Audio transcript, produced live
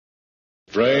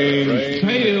Strange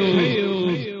Tales.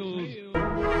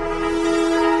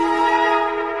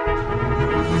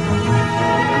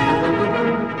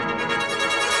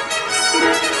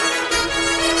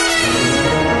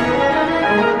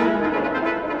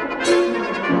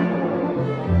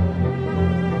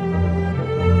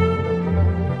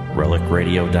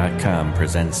 RelicRadio.com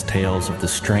presents tales of the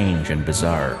strange and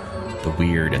bizarre, the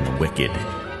weird and the wicked.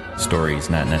 Stories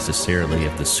not necessarily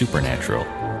of the supernatural,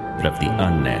 but of the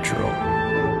unnatural.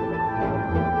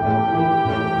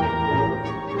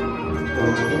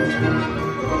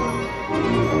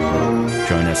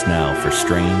 Join us now for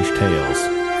Strange Tales,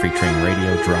 featuring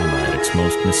radio drama at its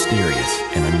most mysterious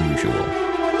and unusual.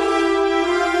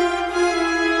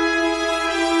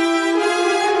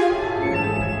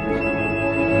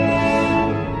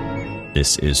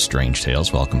 This is Strange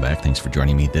Tales. Welcome back. Thanks for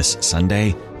joining me this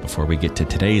Sunday. Before we get to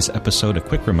today's episode, a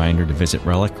quick reminder to visit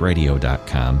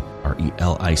RelicRadio.com,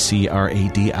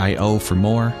 RelicRadio, for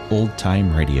more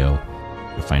old-time radio.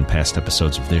 You'll find past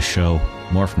episodes of this show,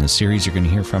 more from the series you're going to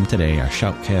hear from today, our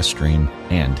Shoutcast stream,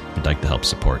 and if you'd like to help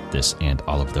support this and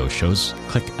all of those shows,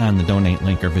 click on the donate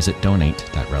link or visit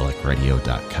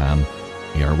donate.relicradio.com.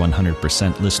 We are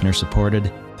 100%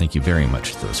 listener-supported. Thank you very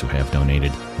much to those who have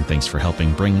donated, and thanks for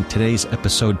helping bring today's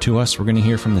episode to us. We're going to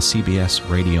hear from the CBS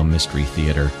Radio Mystery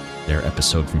Theater, their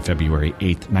episode from February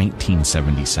 8th,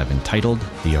 1977, titled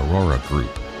The Aurora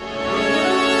Group.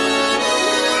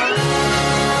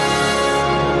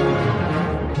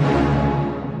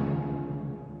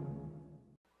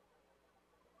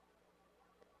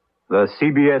 The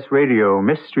CBS Radio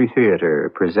Mystery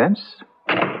Theater presents...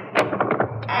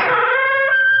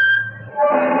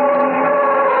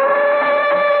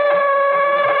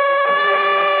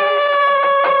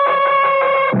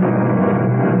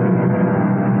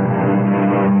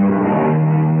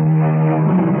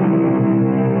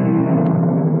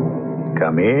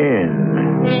 Come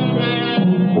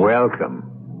in. Welcome.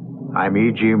 I'm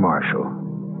E.G. Marshall.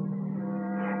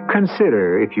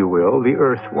 Consider, if you will, the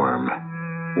earthworm,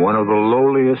 one of the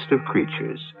lowliest of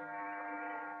creatures.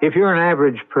 If you're an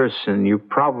average person, you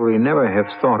probably never have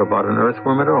thought about an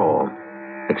earthworm at all,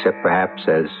 except perhaps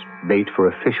as bait for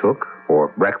a fishhook or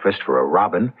breakfast for a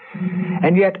robin.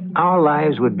 And yet our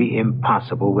lives would be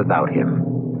impossible without him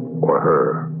or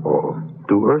her. Or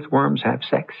do earthworms have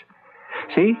sex?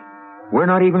 See? We're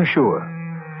not even sure.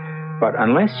 But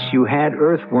unless you had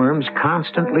earthworms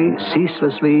constantly,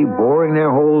 ceaselessly boring their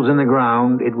holes in the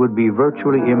ground, it would be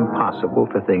virtually impossible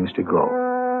for things to grow.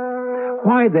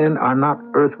 Why then are not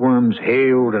earthworms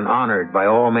hailed and honored by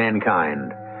all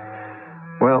mankind?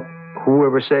 Well,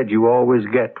 whoever said you always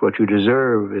get what you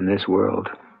deserve in this world?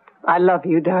 I love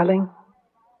you, darling.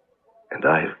 And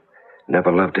I've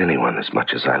never loved anyone as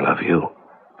much as I love you.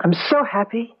 I'm so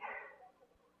happy.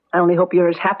 I only hope you're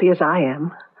as happy as I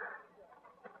am.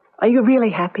 Are you really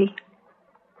happy?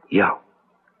 Yeah.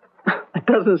 That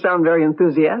doesn't sound very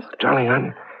enthusiastic.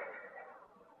 Darling,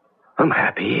 I'm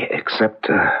happy, except,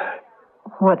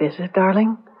 What is it,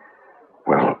 darling?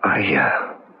 Well, I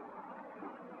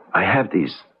have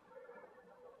these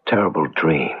terrible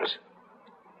dreams.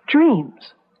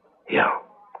 Dreams? Yeah.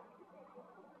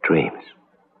 Dreams.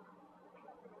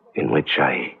 In which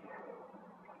I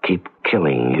keep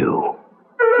killing you.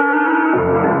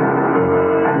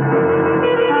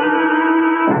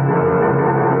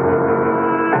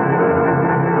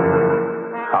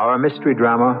 Our mystery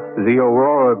drama, The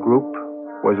Aurora Group,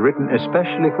 was written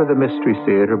especially for the Mystery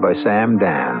Theater by Sam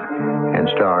Dan and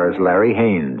stars Larry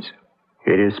Haynes.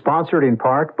 It is sponsored in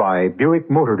part by Buick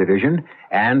Motor Division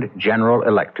and General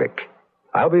Electric.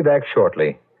 I'll be back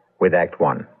shortly with Act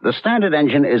One. The standard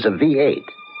engine is a V8.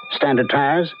 Standard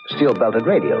tires, steel-belted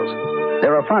radials.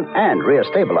 There are front and rear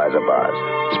stabilizer bars,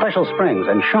 special springs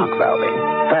and shock valving,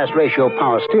 fast ratio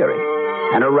power steering,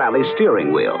 and a rally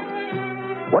steering wheel.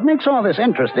 What makes all this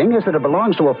interesting is that it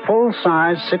belongs to a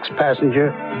full-size,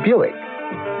 six-passenger Buick,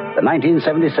 the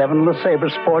 1977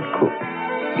 LeSabre Sport Coupe.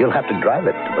 You'll have to drive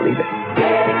it to believe it.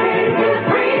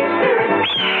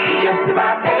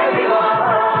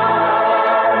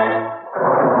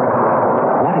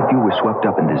 What if you were swept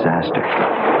up in disaster?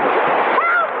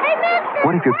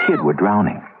 What if your kid were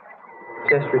drowning?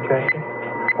 Chest retraction.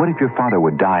 What if your father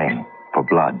were dying for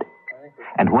blood?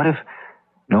 And what if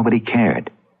nobody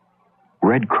cared?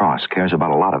 Red Cross cares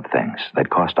about a lot of things that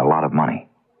cost a lot of money.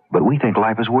 But we think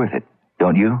life is worth it,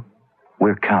 don't you?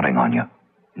 We're counting on you.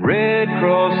 Red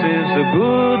Cross is a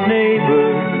good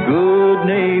neighbor. A good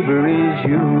neighbor is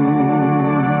you.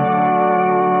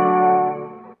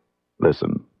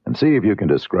 Listen and see if you can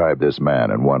describe this man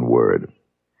in one word.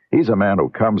 He's a man who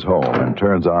comes home and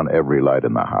turns on every light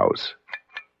in the house.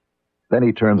 Then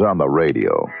he turns on the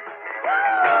radio.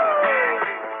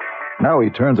 Now he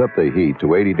turns up the heat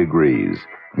to 80 degrees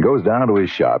and goes down to his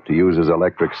shop to use his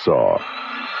electric saw.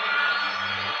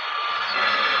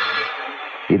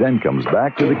 He then comes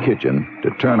back to the kitchen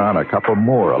to turn on a couple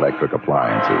more electric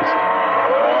appliances.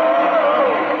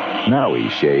 Now he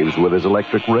shaves with his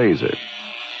electric razor.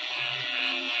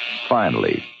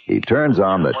 Finally, he turns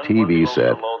on the TV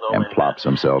set and plops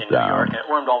himself down.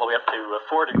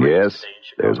 Yes,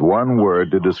 there's one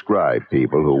word to describe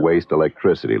people who waste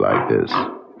electricity like this.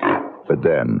 But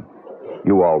then,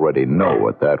 you already know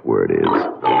what that word is.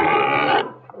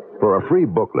 For a free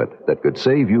booklet that could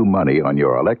save you money on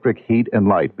your electric heat and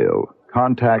light bill,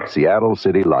 contact Seattle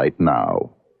City Light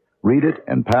now. Read it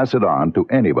and pass it on to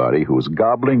anybody who's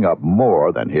gobbling up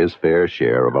more than his fair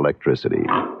share of electricity.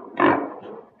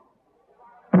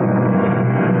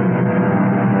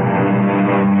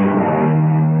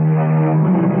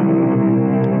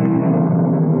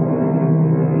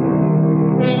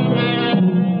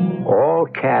 All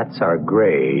cats are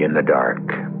gray in the dark.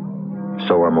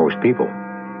 So are most people.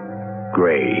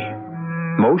 Gray.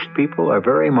 Most people are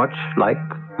very much like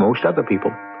most other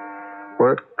people.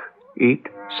 Work, eat,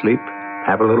 sleep,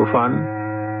 have a little fun,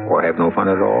 or have no fun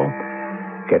at all.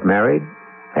 Get married,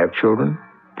 have children,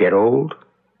 get old,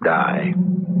 die.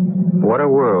 What a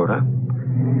world, huh?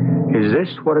 Is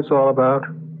this what it's all about?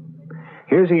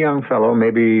 Here's a young fellow,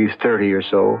 maybe 30 or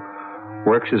so,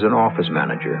 works as an office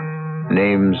manager.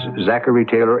 Name's Zachary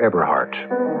Taylor Everhart.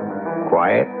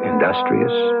 Quiet,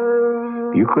 industrious.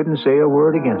 You couldn't say a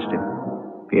word against him.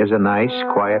 He has a nice,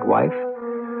 quiet wife.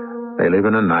 They live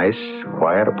in a nice,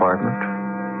 quiet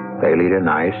apartment. They lead a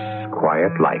nice,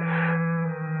 quiet life.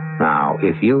 Now,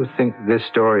 if you think this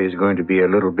story is going to be a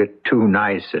little bit too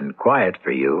nice and quiet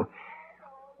for you,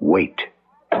 wait.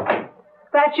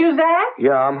 That you, Zach?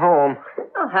 Yeah, I'm home.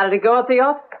 Oh, how did it go at the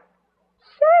office?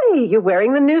 Say, you're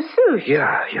wearing the new suit.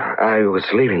 Yeah. I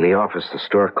was leaving the office. The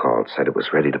store called, said it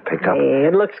was ready to pick up. Hey,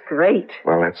 it looks great.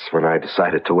 Well, that's when I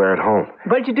decided to wear it home.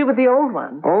 What did you do with the old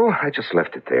one? Oh, I just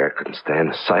left it there. I couldn't stand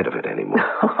the sight of it anymore.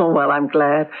 Oh, well, I'm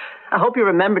glad. I hope you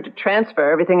remembered to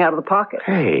transfer everything out of the pocket.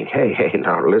 Hey,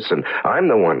 now listen. I'm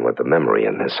the one with the memory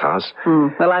in this house.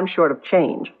 Well, I'm short of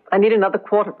change. I need another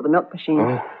quarter for the milk machine.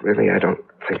 Oh, really? I don't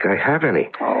think I have any.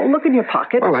 Oh, look in your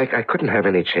pocket. Well, I couldn't have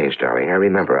any change, darling. I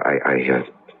remember.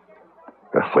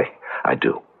 Oh, wait, I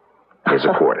do. Here's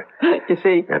a quarter. You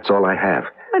see? That's all I have.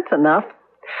 That's enough.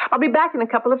 I'll be back in a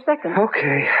couple of seconds.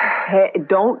 Okay. Hey,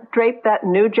 don't drape that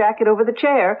new jacket over the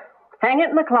chair. Hang it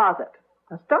in the closet.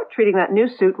 Now start treating that new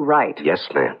suit right. Yes,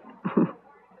 ma'am.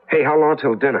 Hey, how long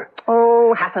till dinner?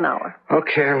 Oh, half an hour.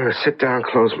 Okay, I'm going to sit down,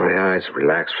 close my eyes,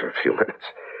 relax for a few minutes.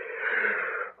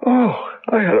 Oh,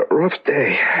 I had a rough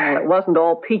day. Well, it wasn't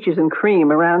all peaches and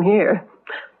cream around here.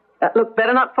 Look,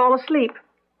 better not fall asleep.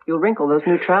 You'll wrinkle those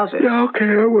new trousers. Yeah, okay,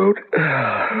 I won't.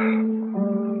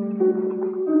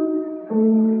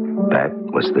 That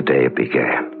was the day it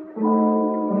began.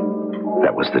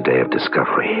 That was the day of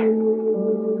discovery.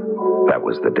 That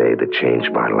was the day that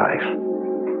changed my life.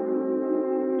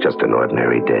 Just an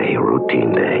ordinary day, a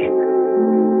routine day.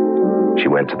 She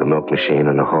went to the milk machine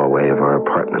in the hallway of our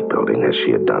apartment building, as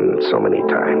she had done so many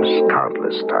times,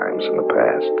 countless times in the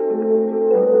past.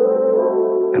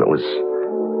 And it was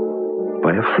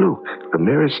by a fluke, the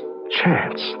merest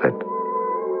chance that...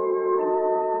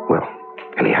 Well,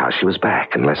 anyhow, she was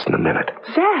back in less than a minute.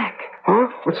 Zach! Huh?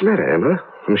 What's the matter, Emma?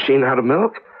 The machine out of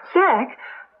milk? Zach,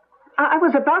 I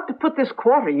was about to put this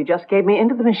quarter you just gave me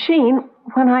into the machine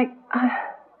when I...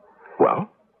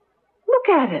 Well? Look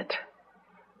at it.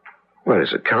 What,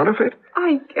 is it counterfeit?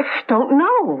 I don't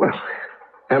know. Well,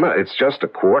 Emma, it's just a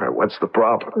quarter. What's the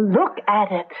problem? Look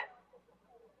at it.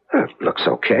 It looks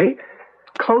okay.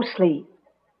 Closely.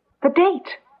 The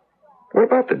date. What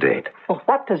about the date? Well,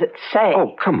 what does it say?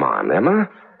 Oh, come on, Emma.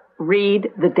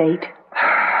 Read the date.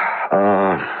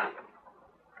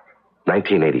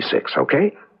 1986,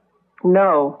 okay?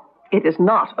 No, it is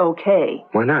not okay.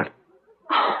 Why not?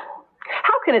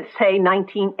 How can it say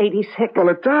 1986? Well,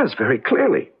 it does, very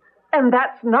clearly. And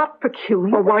that's not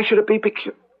peculiar. Well, why should it be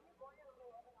peculiar?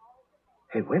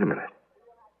 Hey, wait a minute.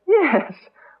 Yes,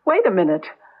 wait a minute.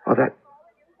 Oh,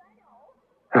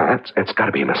 it's got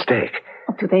to be a mistake.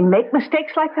 Do they make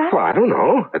mistakes like that? Well, I don't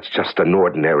know. It's just an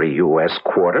ordinary U.S.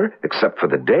 quarter, except for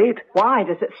the date. Why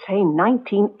does it say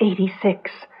 1986?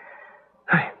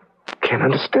 I can't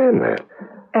understand that.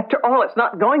 After all, it's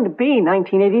not going to be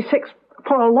 1986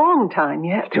 for a long time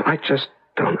yet. I just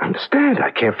don't understand.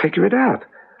 I can't figure it out.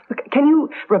 Look, can you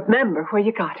remember where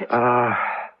you got it?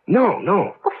 No.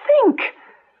 Well, think.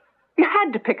 You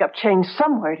had to pick up change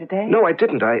somewhere today. No, I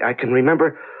didn't. I can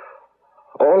remember...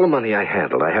 All the money I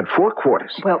handled. I had 4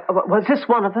 quarters. Well, was this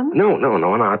one of them? No,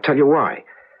 and I'll tell you why.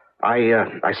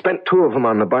 I spent 2 of them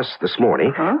on the bus this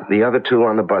morning, the other 2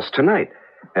 on the bus tonight.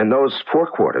 And those 4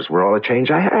 quarters were all the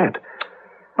change I had.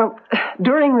 Well,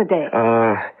 during the day?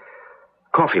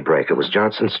 Coffee break. It was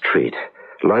Johnson's treat.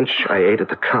 Lunch, I ate at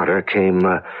the counter, came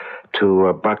to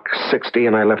 $1.60,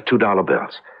 and I left $2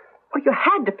 bills. Well, you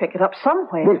had to pick it up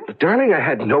somewhere. Well, darling, I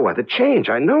had no other change.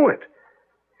 I knew it.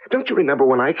 Don't you remember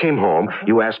when I came home,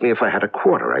 you asked me if I had a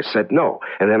quarter? I said no.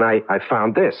 And then I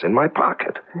found this in my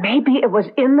pocket. Maybe it was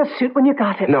in the suit when you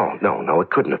got it. No, it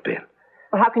couldn't have been.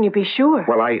 Well, how can you be sure?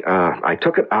 Well, I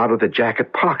took it out of the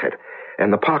jacket pocket,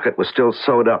 and the pocket was still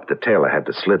sewed up. The tailor had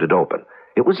to slit it open.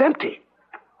 It was empty.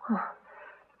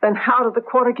 Then how did the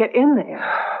quarter get in there?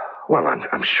 Well,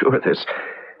 I'm sure there's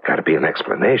got to be an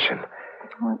explanation.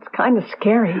 Well, it's kind of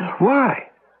scary. Why?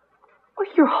 Well,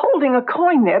 you're holding a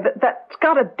coin there that's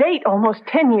got a date almost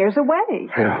 10 years away.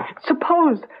 Yeah.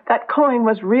 Suppose that coin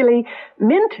was really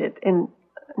minted in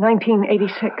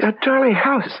 1986. Now, darling,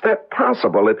 how is that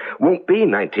possible? It won't be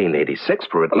 1986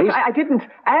 for at least... I didn't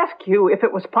ask you if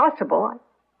it was possible.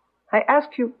 I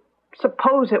asked you,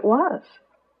 suppose it was.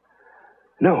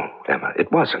 No, Emma,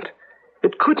 it wasn't.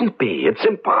 It couldn't be. It's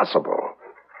impossible.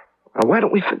 Now, why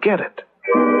don't we forget it?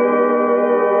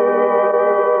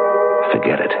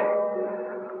 Forget it.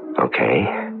 Okay.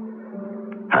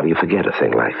 How do you forget a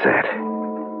thing like that?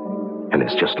 And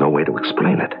there's just no way to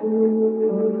explain it.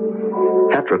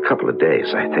 After a couple of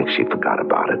days, I think she forgot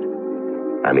about it.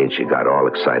 I mean, she got all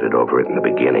excited over it in the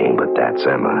beginning, but that's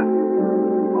Emma.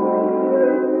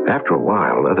 After a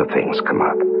while, other things come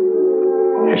up.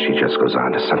 And she just goes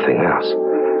on to something else.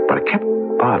 But it kept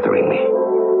bothering me.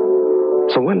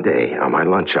 So one day, on my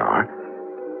lunch hour,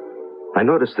 I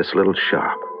noticed this little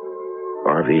shop.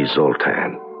 R.V.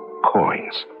 Zoltan.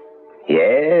 Coins.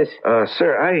 Yes?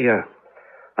 Sir,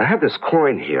 I have this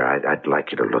coin here. I'd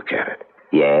like you to look at it.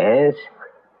 Yes?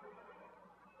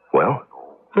 Well?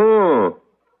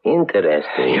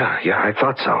 Interesting. Yeah, I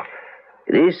thought so.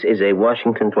 This is a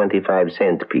Washington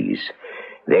 25-cent piece.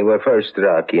 They were first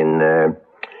struck in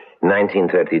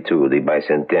 1932, the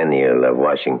bicentennial of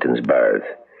Washington's birth.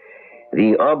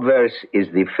 The obverse is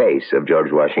the face of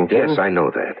George Washington. Yes, I know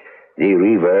that. The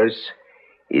reverse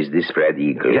is the spread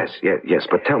eagle. Yes,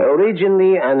 but tell me.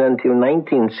 Originally, and until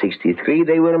 1963,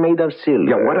 they were made of silver.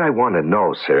 Yeah, what I want to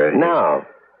know, sir... Now,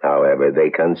 however, they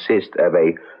consist of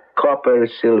a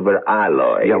copper-silver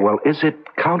alloy. Yeah, well, is it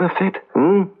counterfeit?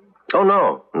 Oh,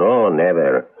 no,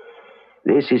 never.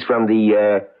 This is from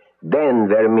the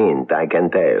Denver Mint, I can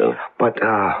tell. But,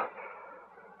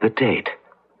 the date.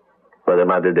 What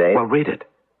about the date? Well, read it.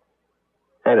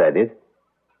 I read it.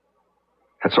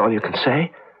 That's all you can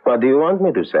say? What do you want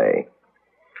me to say?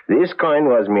 This coin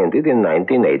was minted in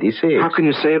 1986. How can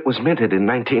you say it was minted in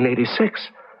 1986?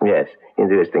 Yes,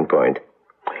 interesting point.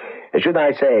 Should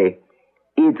I say,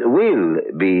 it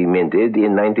will be minted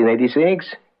in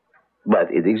 1986?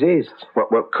 But it exists.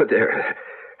 Well, could there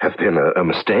have been a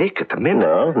mistake at the mint?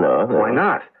 No. Why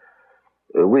not?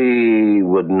 We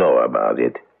would know about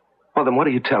it. Well, then what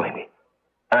are you telling me?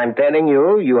 I'm telling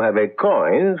you have a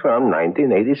coin from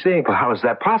 1986. Well, how is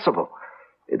that possible?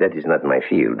 That is not my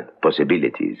field.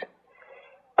 Possibilities.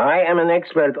 I am an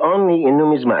expert only in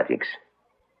numismatics.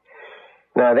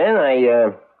 Now then,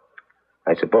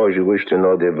 I suppose you wish to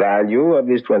know the value of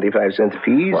this 25-cent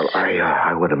piece? Well,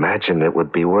 I would imagine it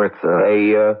would be worth...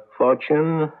 A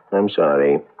fortune? I'm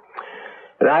sorry.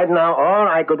 Right now, all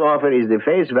I could offer is the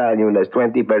face value less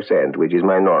 20%, which is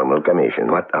my normal commission.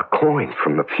 But a coin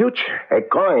from the future? A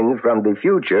coin from the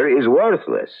future is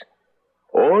worthless.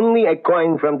 Only a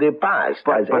coin from the past.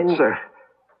 But, sir...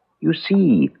 You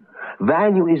see,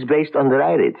 value is based on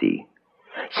rarity.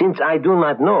 Since I do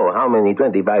not know how many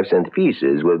 25-cent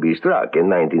pieces will be struck in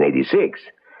 1986,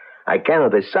 I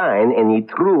cannot assign any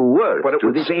true worth. But it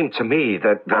would seem to me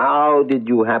that... How did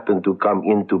you happen to come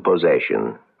into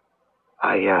possession?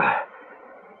 I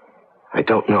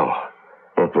don't know.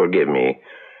 Forgive me.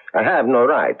 I have no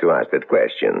right to ask that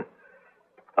question.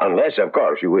 Unless, of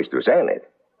course, you wish to sell it.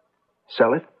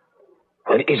 Sell it?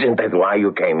 Well, isn't that why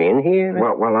you came in here?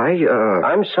 Well,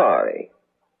 I'm sorry.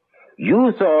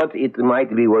 You thought it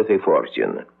might be worth a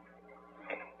fortune.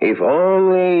 If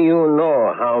only you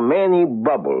know how many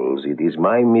bubbles it is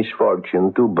my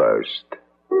misfortune to burst.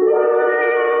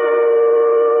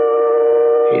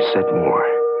 He said more.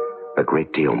 A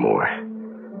great deal more.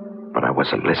 But I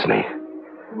wasn't listening.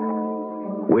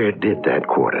 Where did that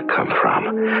quarter come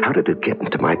from? How did it get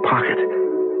into my pocket?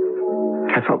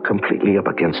 I felt completely up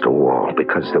against a wall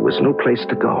because there was no place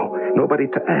to go, nobody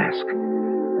to ask.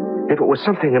 If it was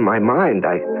something in my mind,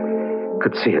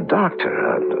 could see a doctor,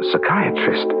 a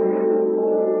psychiatrist.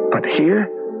 But here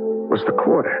was the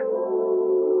quarter.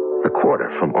 The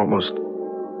quarter from almost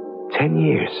 10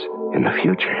 years in the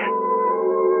future.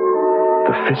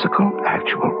 The physical,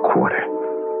 actual quarter.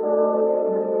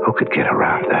 Who could get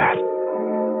around that?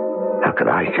 How could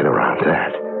I get around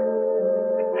that?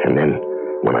 And then,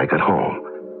 when I got home,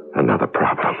 another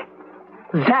problem.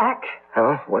 Zach!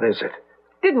 Huh? What is it?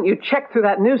 Didn't you check through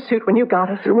that new suit when you got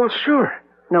it? Well, sure.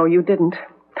 No, you didn't.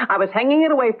 I was hanging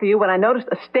it away for you when I noticed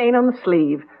a stain on the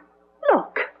sleeve.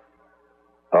 Look.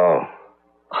 Oh.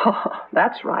 Oh,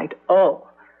 that's right. Oh.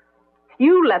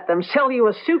 You let them sell you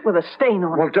a suit with a stain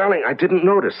on it. Well, darling, I didn't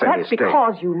notice any stain. That's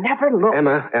because you never looked.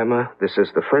 Emma, this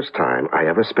is the first time I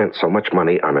ever spent so much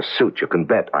money on a suit. You can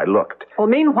bet I looked. Well,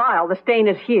 meanwhile, the stain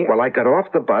is here. Well, I got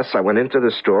off the bus, I went into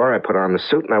the store, I put on the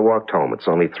suit, and I walked home. It's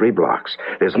only 3 blocks.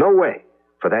 There's no way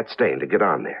for that stain to get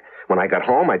on there. When I got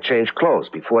home, I changed clothes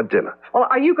before dinner. Well,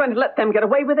 are you going to let them get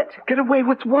away with it? Get away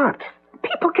with what?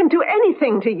 People can do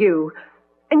anything to you.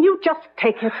 And you just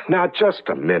take it. Now, just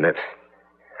a minute.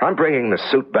 I'm bringing the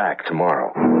suit back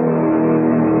tomorrow.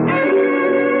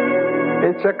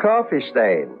 It's a coffee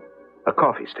stain. A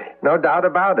coffee stain? No doubt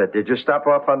about it. Did you stop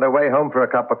off on the way home for a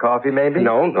cup of coffee, maybe?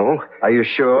 No. Are you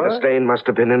sure? The stain must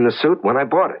have been in the suit when I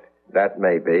bought it. That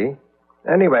may be.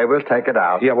 Anyway, we'll take it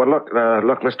out. Yeah, well, look,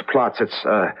 Mr. Plotz,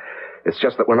 it's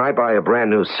just that when I buy a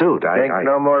brand new suit, Think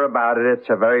no more about it. It's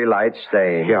a very light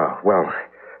stain. Yeah, well,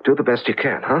 do the best you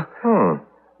can, huh?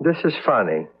 This is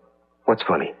funny. What's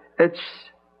funny? It's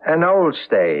an old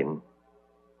stain.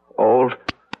 Old?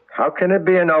 How can it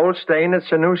be an old stain?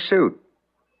 It's a new suit.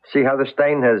 See how the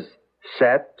stain has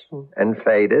set and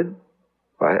faded?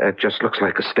 Well, it just looks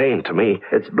like a stain to me.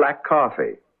 It's black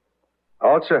coffee.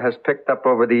 Also has picked up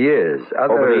over the years.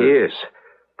 Over the years?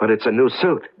 But it's a new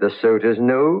suit. The suit is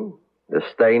new. The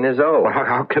stain is old. Well,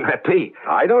 how can that be?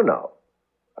 I don't know.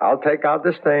 I'll take out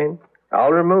the stain.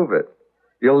 I'll remove it.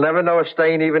 You'll never know a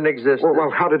stain even existed.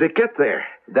 Well, how did it get there?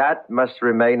 That must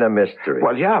remain a mystery.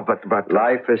 Well, yeah, but...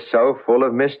 Life is so full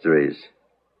of mysteries.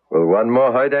 Will one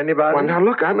more hurt anybody? Well, now,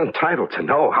 look, I'm entitled to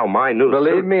know how my new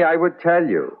Believe suit... me, I would tell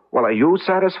you. Well, are you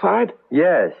satisfied?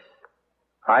 Yes.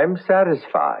 I'm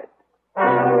satisfied. I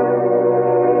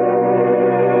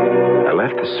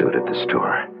left the suit at the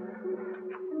store.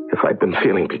 If I'd been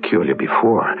feeling peculiar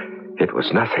before, it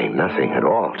was nothing at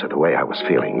all to the way I was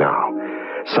feeling now.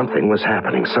 Something was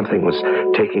happening. Something was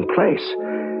taking place.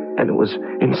 And it was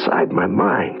inside my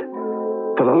mind.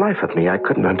 For the life of me, I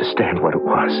couldn't understand what it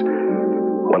was.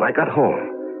 When I got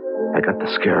home, I got the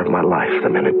scare of my life the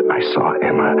minute I saw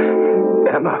Emma.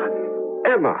 Emma!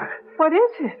 What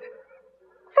is it?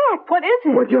 Zach, what is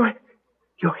it? Well,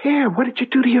 your hair. What did you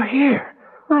do to your hair?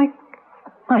 My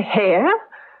hair?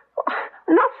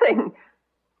 Nothing.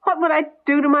 What would I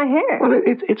do to my hair? Well,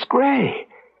 it's gray.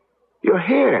 Your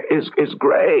hair is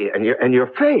gray, and your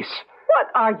face. What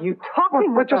are you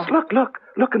talking about? Just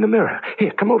look in the mirror.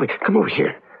 Here, come over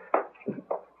here.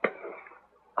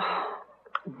 Oh,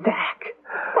 Zach,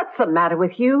 what's the matter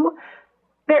with you?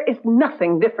 There is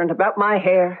nothing different about my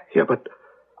hair. Yeah, but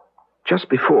just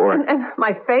before... And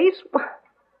my face?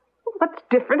 What's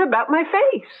different about my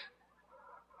face?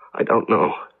 I don't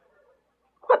know.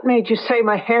 What made you say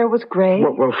my hair was gray?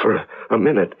 Well, for a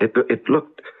minute, it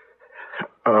looked...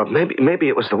 maybe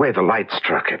it was the way the light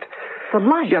struck it. The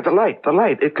light? Yeah, the light.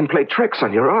 It can play tricks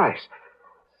on your eyes.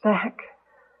 Zach,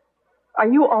 are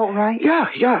you all right? Yeah,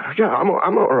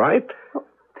 I'm all right.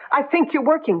 I think you're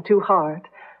working too hard.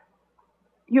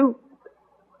 You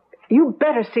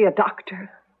better see a doctor.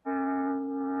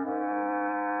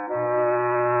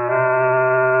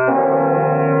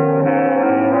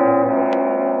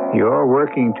 You're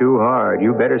working too hard.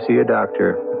 You better see a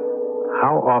doctor.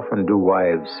 How often do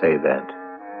wives say that?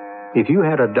 If you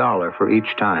had $1 for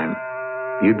each time,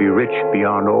 you'd be rich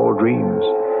beyond all dreams.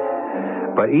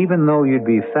 But even though you'd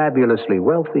be fabulously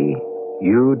wealthy,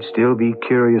 you'd still be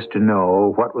curious to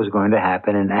know what was going to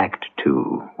happen in Act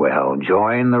 2. Well,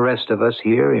 join the rest of us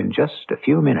here in just a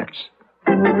few minutes.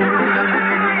 Hi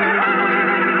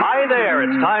there.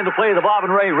 It's time to play the Bob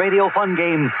and Ray Radio Fun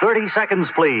Game, 30 Seconds,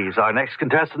 Please. Our next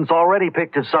contestant's already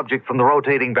picked his subject from the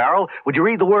rotating barrel. Would you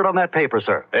read the word on that paper,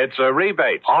 sir? It's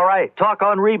rebates. All right. Talk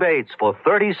on rebates for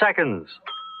 30 seconds.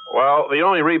 Well, the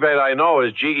only rebate I know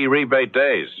is GE Rebate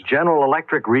Days. General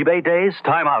Electric Rebate Days?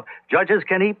 Time out. Judges,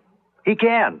 can he? He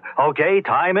can. Okay,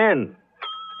 time in.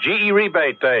 GE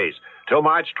Rebate Days. Till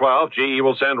March 12th, GE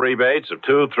will send rebates of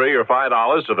 $2, $3, or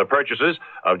 $5 to the purchases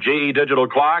of GE digital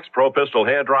clocks, Pro Pistol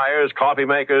hair dryers, coffee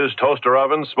makers, toaster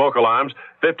ovens, smoke alarms,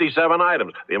 57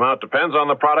 items. The amount depends on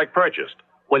the product purchased.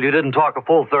 Well, you didn't talk a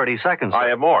full 30 seconds. I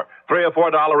have more. $3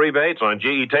 or $4 rebates on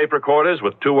GE tape recorders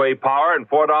with two-way power and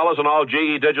 $4 on all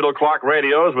GE digital clock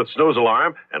radios with snooze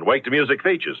alarm and wake-to-music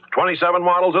features. 27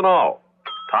 models in all.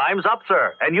 Time's up,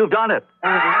 sir, and you've done it.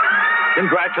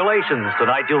 Congratulations.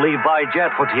 Tonight you leave by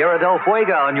jet for Tierra del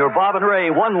Fuego on your Bob and Ray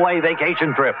one-way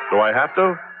vacation trip. Do I have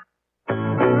to?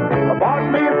 I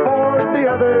bought me a Ford the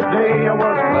other day. I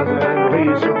was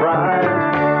pleasantly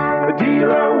surprised. The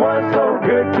dealer was so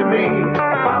good to me.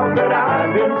 I found that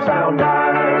I've been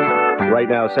sound-eyed. Right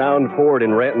now, Sound Ford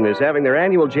in Renton is having their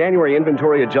annual January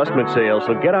inventory adjustment sale,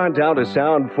 so get on down to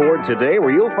Sound Ford today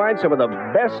where you'll find some of the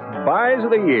best buys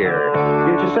of the year.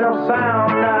 Get yourself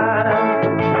sound-eyed.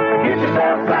 Get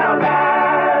yourself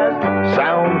sound-eyed.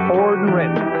 Sound Ford in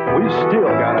Renton. We still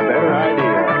got a better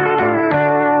idea.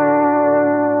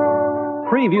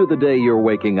 Preview the day you're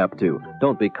waking up to.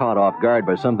 Don't be caught off guard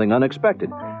by something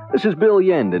unexpected. This is Bill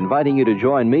Yend inviting you to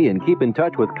join me and keep in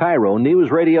touch with Cairo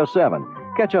News Radio 7.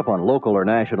 Catch up on local or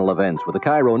national events with the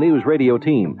Cairo News Radio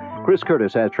team. Chris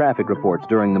Curtis has traffic reports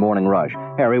during the morning rush.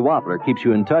 Harry Wappler keeps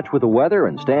you in touch with the weather,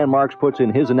 and Stan Marks puts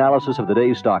in his analysis of the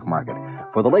day's stock market.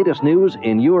 For the latest news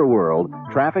in your world,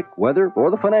 traffic, weather, or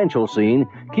the financial scene,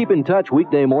 keep in touch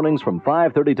weekday mornings from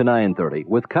 5:30 to 9:30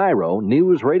 with Cairo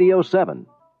News Radio 7.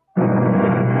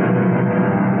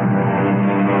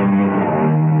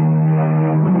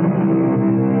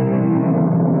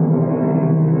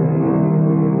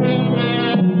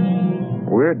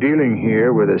 We're dealing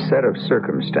here with a set of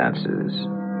circumstances,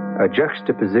 a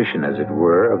juxtaposition, as it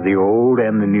were, of the old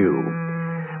and the new.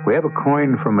 We have a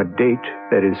coin from a date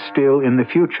that is still in the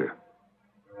future.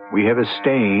 We have a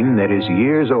stain that is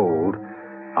years old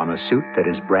on a suit that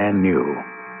is brand new.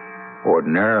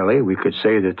 Ordinarily, we could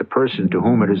say that the person to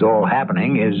whom it is all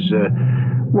happening is,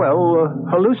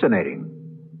 hallucinating.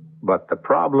 But the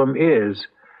problem is,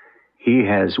 he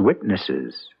has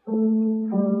witnesses.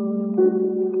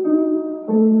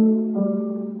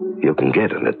 You can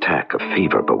get an attack of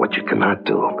fever, but what you cannot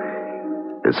do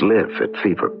is live at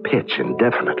fever pitch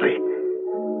indefinitely.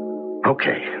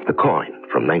 Okay, the coin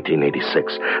from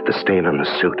 1986, the stain on the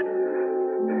suit.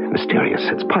 Mysterious,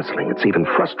 it's puzzling, it's even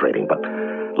frustrating, but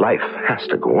life has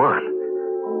to go on.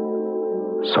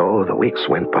 So the weeks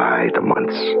went by, the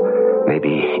months,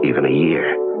 maybe even a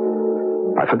year.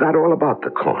 I forgot all about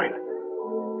the coin.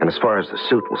 And as far as the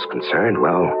suit was concerned,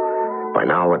 well, by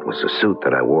now it was a suit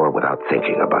that I wore without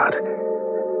thinking about.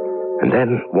 And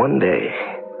then one day...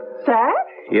 Zach?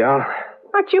 Yeah?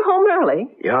 Aren't you home early?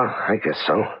 Yeah, I guess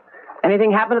so.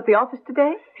 Anything happened at the office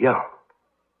today? Yeah.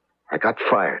 I got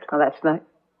fired. Oh, that's nice.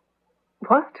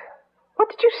 What? What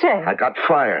did you say? I got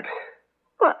fired.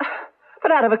 What?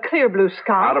 But out of a clear blue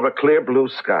sky? Out of a clear blue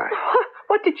sky.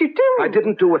 What did you do? I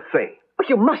didn't do a thing. Well,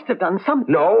 you must have done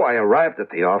something. No, I arrived at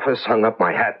the office, hung up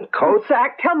my hat and coat.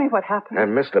 Zach, tell me what happened.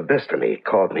 And Mr. Bistany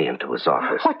called me into his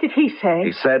office. What did he say?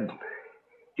 He said,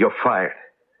 "You're fired."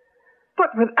 But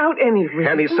without any reason.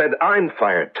 And he said, "I'm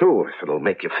fired, too, if it'll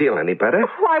make you feel any better."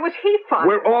 Why was he fired?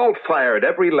 We're all fired,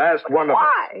 every last one of us.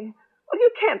 Why? Well,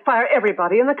 you can't fire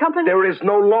everybody in the company. There is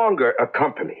no longer a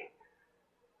company.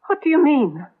 What do you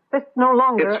mean? There's no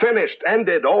longer... It's finished,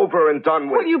 ended, over and done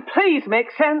with. Will you please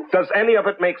make sense? Does any of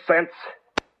it make sense?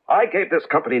 I gave this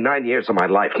company 9 years of my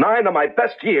life, 9 of my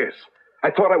best years.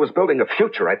 I thought I was building a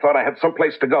future. I thought I had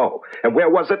someplace to go. And where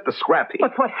was it? The scrap heap.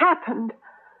 But what happened?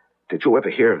 Did you ever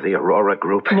hear of the Aurora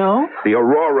Group? No. The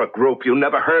Aurora Group. You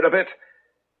never heard of it?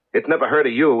 It never heard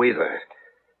of you either.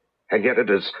 And yet it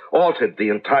has altered the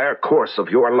entire course of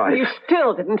your life. You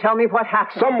still didn't tell me what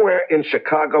happened. Somewhere in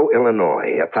Chicago,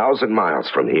 Illinois, 1,000 miles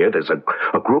from here, there's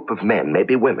a group of men,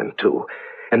 maybe women too,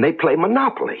 and they play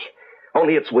Monopoly.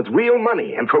 Only it's with real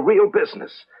money and for real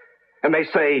business. And they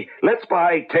say, let's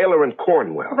buy Taylor and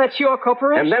Cornwell. Well, that's your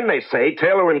corporation? And then they say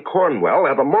Taylor and Cornwell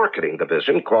have a marketing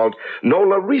division called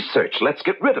NOLA Research. Let's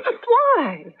get rid of it. But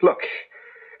why? Look,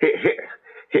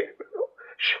 here.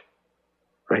 Shh.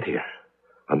 Right here.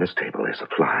 On this table, there's a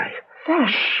fly.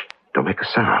 Shh. Don't make a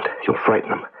sound. You'll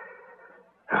frighten them.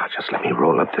 Now, just let me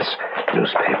roll up this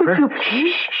newspaper. Would you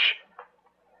please? Shh.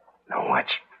 Now, watch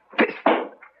this.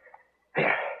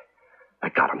 There. I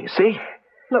got him, you see?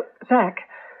 Look, Zach,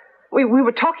 we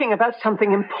were talking about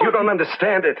something important. You don't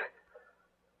understand it.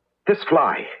 This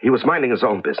fly, he was minding his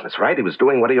own business, right? He was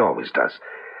doing what he always does.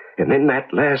 And in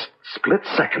that last split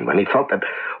second when he felt that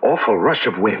awful rush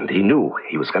of wind, he knew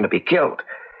he was going to be killed.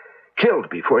 Killed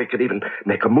before he could even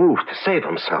make a move to save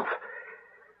himself.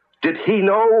 Did he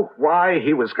know why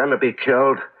he was going to be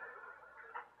killed?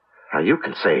 Now, you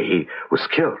can say he was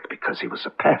killed because he was a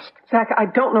pest. Zach, I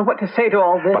don't know what to say to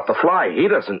all this. But the fly, he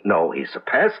doesn't know he's a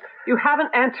pest. You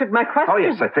haven't answered my question. Oh,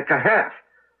 yes, I think I have.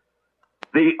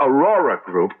 The Aurora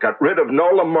Group got rid of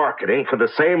NOLA Marketing for the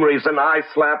same reason I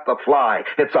slapped the fly.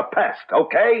 It's a pest,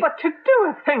 okay? But to do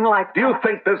a thing like that... Do you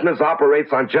think business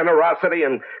operates on generosity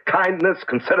and kindness,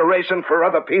 consideration for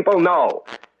other people? No.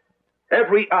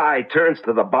 Every eye turns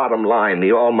to the bottom line,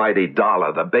 the almighty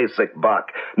dollar, the basic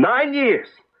buck. 9 years.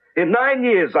 In 9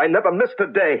 years, I never missed a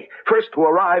day. First to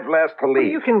arrive, last to leave.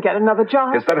 Well, you can get another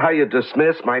job. Is that how you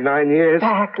dismiss my 9 years?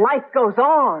 Back, life goes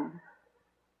on.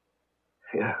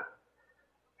 Yeah.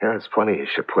 Yeah, it's funny you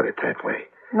should put it that way.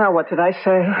 Now, what did I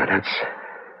say? That's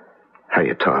how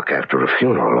you talk after a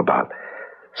funeral about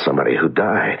somebody who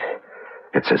died.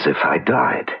 It's as if I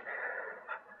died.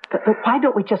 But why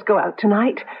don't we just go out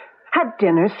tonight? Have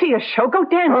dinner, see a show, go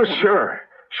dancing. Oh,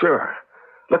 sure.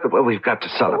 Look at what we've got to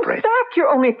celebrate. Oh, Zach, you're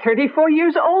only 34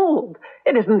 years old.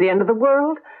 It isn't the end of the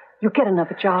world. You get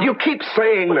another job. You keep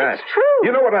saying that. It's true.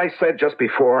 You know what I said just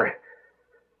before?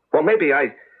 Well, maybe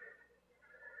I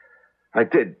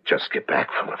did just get back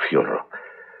from a funeral.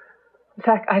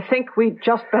 Zach, I think we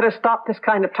just better stop this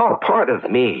kind of talk. A part of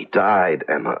me died,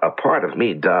 Emma. A part of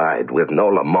me died with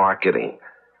NOLA Marketing.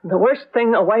 The worst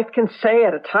thing a wife can say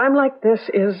at a time like this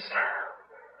is,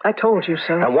 I told you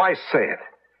so. And why say it?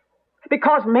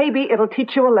 Because maybe it'll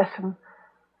teach you a lesson.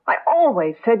 I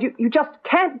always said you just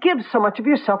can't give so much of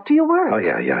yourself to your work. Oh,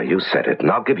 yeah, you said it, and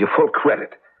I'll give you full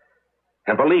credit.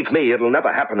 And believe me, it'll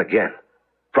never happen again.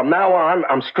 From now on,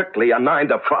 I'm strictly a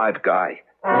 9-to-5 guy.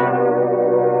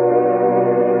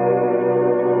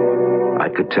 I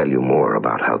could tell you more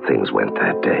about how things went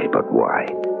that day, but why?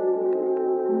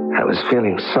 I was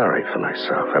feeling sorry for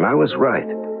myself, and I was right.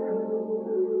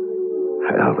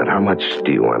 Well, but how much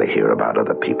do you want to hear about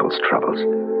other people's troubles?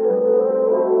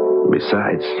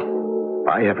 Besides,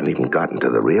 I haven't even gotten to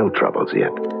the real troubles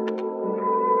yet.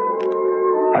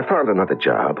 I found another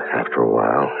job after a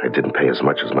while. It didn't pay as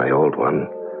much as my old one.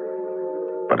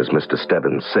 But as Mr.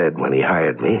 Stebbins said when he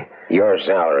hired me... Your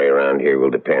salary around here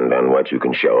will depend on what you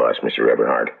can show us, Mr.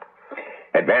 Eberhard.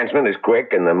 Advancement is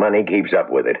quick and the money keeps up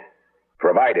with it.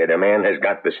 Provided a man has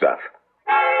got the stuff.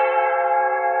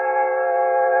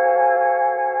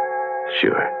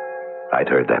 Sure. I'd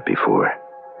heard that before.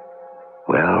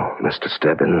 Well, Mr.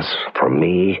 Stebbins, for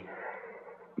me,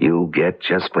 you get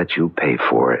just what you pay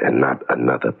for and not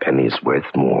another penny's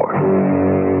worth more.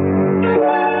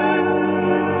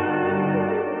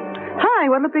 Hi,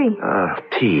 what'll it be?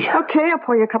 Tea. Okay, I'll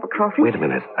pour you a cup of coffee. Wait a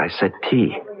minute. I said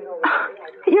tea.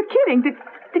 You're kidding.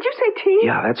 Did you say tea?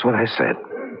 Yeah, that's what I said.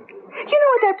 You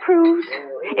know what that proves?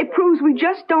 It proves we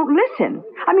just don't listen.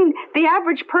 I mean, the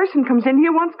average person comes in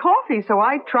here wants coffee, so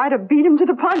I try to beat him to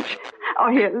the punch.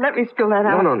 Oh, here, let me spill that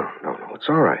out. No. It's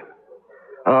all right.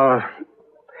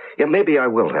 Yeah, maybe I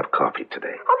will have coffee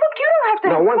today. Oh, look, you don't have to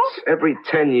have once coffee. every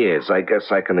 10 years, I guess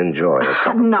I can enjoy a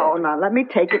cup. No, let me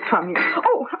take it from you.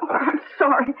 Oh, I'm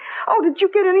sorry. Oh, did you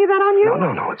get any of that on you?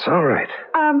 No, it's all right.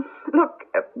 Look,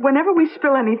 whenever we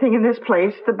spill anything in this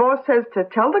place, the boss says to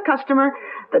tell the customer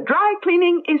the dry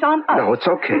cleaning is on us. No, it's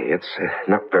okay. It's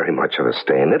not very much of a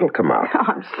stain. It'll come out. Oh,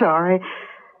 I'm sorry.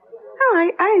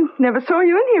 Oh, I never saw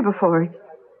you in here before.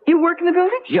 You work in the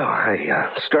building? Yeah,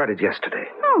 I started yesterday.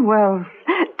 Oh, well,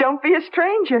 don't be a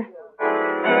stranger.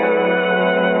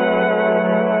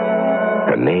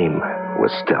 Her name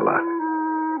was Stella.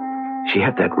 She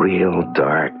had that real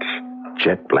dark,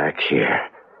 jet black hair.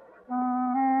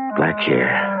 Black hair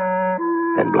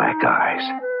and black eyes.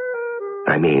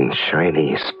 I mean,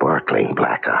 shiny, sparkling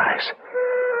black eyes.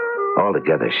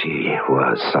 Altogether, she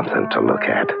was something to look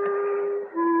at.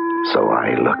 So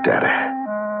I looked at her.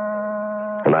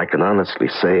 And I can honestly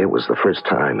say it was the first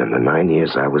time in the 9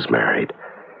 years I was married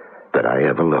that I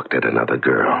ever looked at another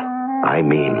girl. I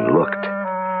mean, looked.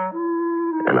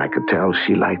 And I could tell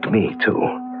she liked me, too.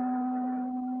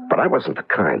 But I wasn't the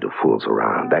kind who fools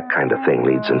around. That kind of thing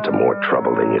leads into more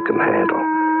trouble than you can handle.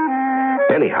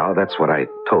 Anyhow, that's what I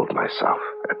told myself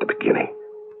at the beginning.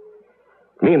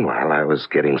 Meanwhile, I was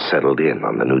getting settled in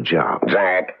on the new job.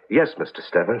 Zach. Yes, Mr.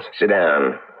 Stebbins. Sit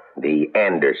down. The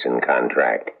Anderson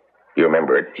contract. You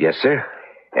remember it? Yes, sir.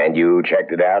 And you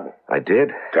checked it out? I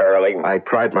did. Thoroughly? I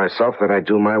pride myself that I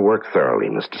do my work thoroughly,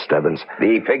 Mr. Stebbins.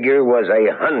 The figure was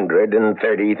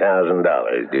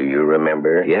 $130,000. Do you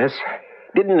remember? Yes.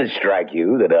 Didn't it strike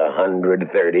you that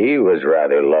 $130 was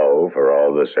rather low for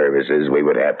all the services we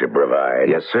would have to provide?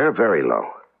 Yes, sir. Very low.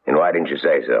 And why didn't you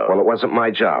say so? Well, it wasn't my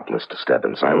job, Mr.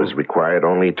 Stebbins. I was required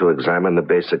only to examine the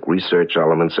basic research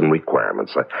elements and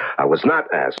requirements. I was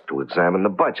not asked to examine the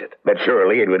budget. But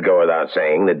surely it would go without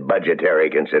saying that budgetary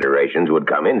considerations would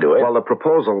come into it. Well, the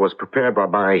proposal was prepared by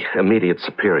my immediate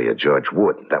superior, George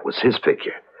Wood. That was his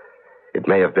figure. It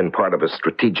may have been part of a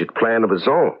strategic plan of his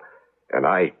own. And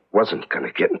I wasn't going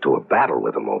to get into a battle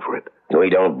with him over it. We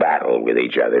don't battle with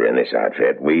each other in this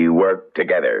outfit. We work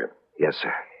together. Yes,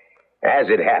 sir. As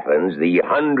it happens, the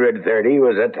 130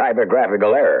 was a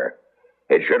typographical error.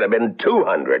 It should have been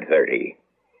 230.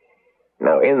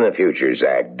 Now, in the future,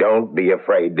 Zach, don't be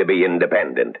afraid to be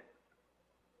independent.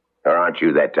 Or aren't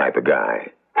you that type of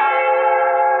guy?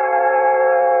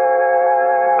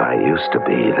 I used to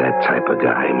be that type of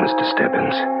guy, Mr.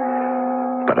 Stebbins.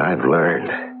 But I've learned.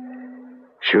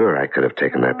 Sure, I could have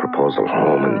taken that proposal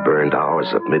home and burned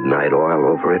hours of midnight oil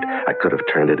over it. I could have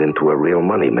turned it into a real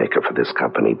moneymaker for this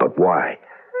company. But why?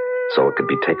 So it could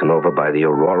be taken over by the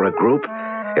Aurora Group,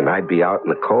 and I'd be out in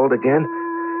the cold again?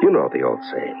 You know the old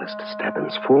saying, Mr.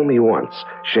 Stebbins. Fool me once,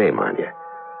 shame on you.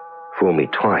 Fool me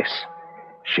twice,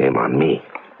 shame on me.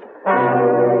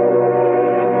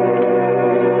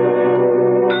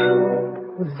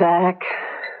 Zach.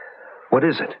 What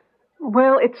is it?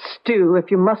 Well, it's stew, if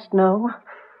you must know.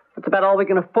 It's about all we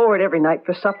can afford every night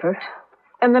for supper.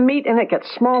 And the meat in it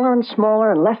gets smaller and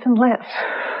smaller and less.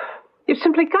 You've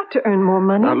simply got to earn more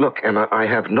money. Now, look, Emma, I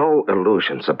have no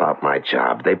illusions about my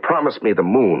job. They promised me the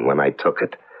moon when I took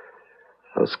it.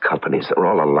 Those companies are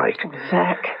all alike.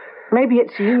 Zach, maybe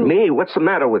it's you. Me? What's the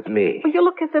matter with me? Well, you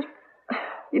look as if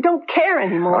you don't care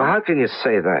anymore. Well, how can you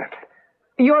say that?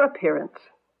 Your appearance.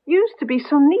 You used to be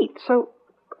so neat, so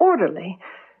orderly.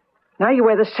 Now you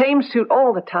wear the same suit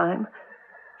all the time.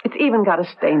 It's even got a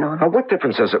stain on it. Now, what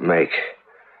difference does it make?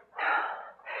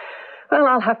 Well,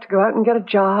 I'll have to go out and get a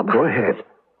job. Go ahead.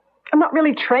 I'm not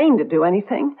really trained to do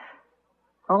anything.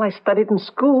 All I studied in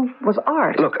school was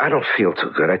art. Look, I don't feel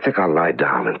too good. I think I'll lie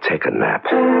down and take a nap.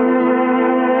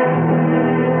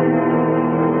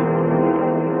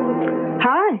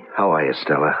 Hi. How are you,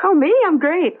 Stella? Oh, me? I'm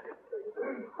great.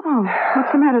 Oh,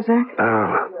 what's the matter, Zach?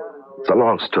 It's a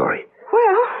long story.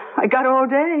 Well, I got all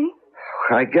day.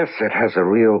 I guess it has a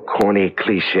real corny,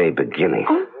 cliche beginning.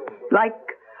 Oh, like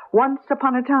once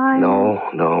upon a time?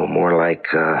 No, more like,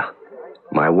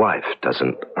 my wife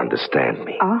doesn't understand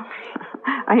me. Oh,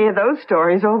 I hear those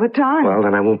stories all the time. Well,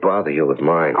 then I won't bother you with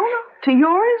mine. Oh, no. To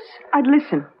yours, I'd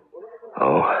listen.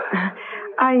 Oh?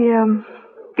 I,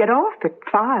 get off at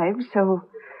 5, so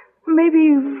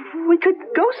maybe we could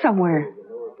go somewhere.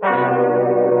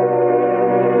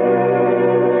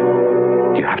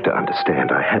 You have to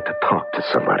understand, I had to talk to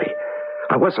somebody.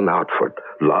 I wasn't out for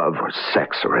love or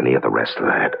sex or any of the rest of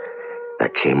that.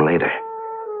 That came later.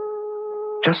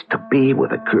 Just to be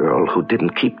with a girl who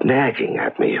didn't keep nagging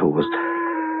at me, who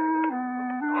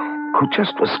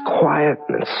just was quiet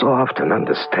and soft and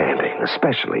understanding,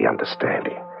 especially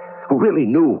understanding, who really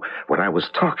knew what I was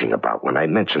talking about when I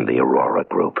mentioned the Aurora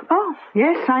Group. Oh,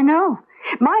 yes, I know.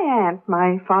 My aunt,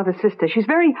 my father's sister, she's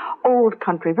very old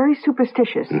country, very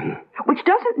superstitious, which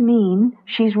doesn't mean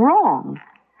she's wrong.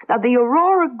 Now, the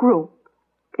Aurora Group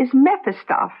is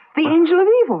Mephistoph, the angel of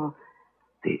evil.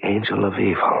 The angel of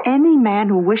evil. Any man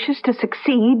who wishes to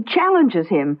succeed challenges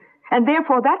him, and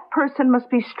therefore that person must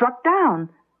be struck down,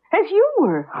 as you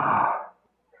were. Oh.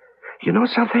 You know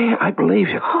something? I believe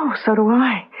you. Oh, so do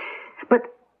I. But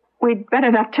we'd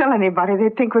better not tell anybody.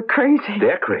 They'd think we're crazy.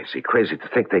 They're crazy. Crazy to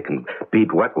think they can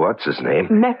beat what's his name?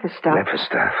 Mephistoph.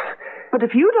 Mephistoph. But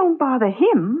if you don't bother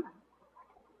him,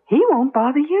 he won't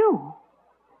bother you.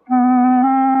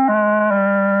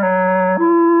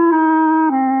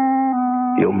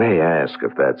 You may ask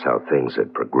if that's how things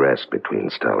had progressed between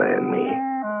Stella and me.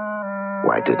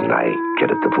 Why didn't I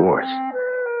get a divorce?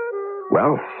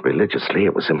 Well, religiously,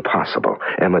 it was impossible.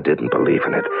 Emma didn't believe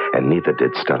in it, and neither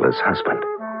did Stella's husband.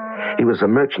 He was a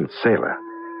merchant sailor,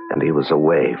 and he was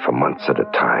away for months at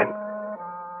a time.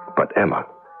 But Emma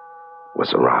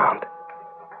was around.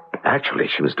 Actually,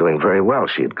 she was doing very well.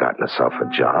 She had gotten herself a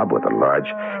job with a large,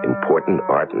 important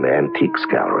art and antiques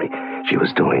gallery. She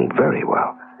was doing very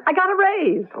well. I got a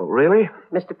raise. Oh, really?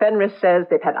 Mr. Fenris says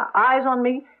they've had eyes on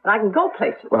me, and I can go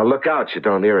places. Well, look out you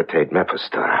don't irritate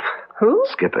Mephistoph. Who?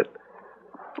 Skip it.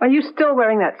 Are you still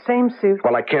wearing that same suit?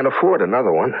 Well, I can't afford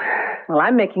another one. Well,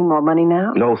 I'm making more money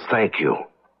now. No, thank you.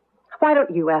 Why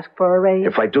don't you ask for a raise?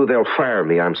 If I do, they'll fire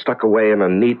me. I'm stuck away in a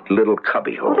neat little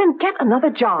cubbyhole. Well, then get another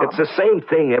job. It's the same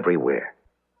thing everywhere.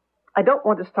 I don't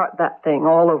want to start that thing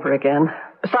all over again.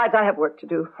 Besides, I have work to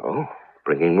do. Oh,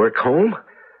 bringing work home?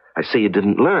 I see you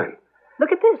didn't learn.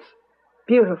 Look at this.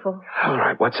 Beautiful. All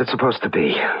right, what's it supposed to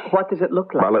be? What does it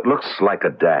look like? Well, it looks like a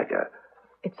dagger.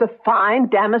 It's a fine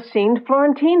damascened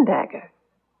Florentine dagger.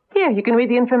 Here, you can read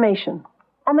the information.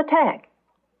 On the tag.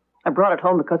 I brought it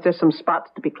home because there's some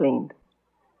spots to be cleaned.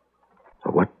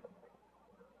 What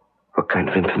kind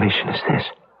of information is this?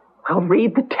 I'll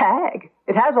read the tag.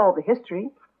 It has all the history.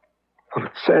 Well,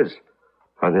 it says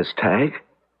on this tag,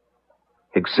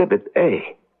 Exhibit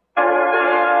A.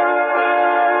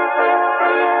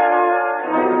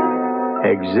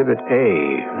 Exhibit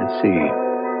A. Let's see.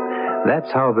 That's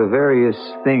how the various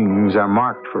things are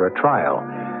marked for a trial.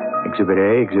 Exhibit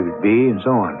A, Exhibit B, and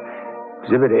so on.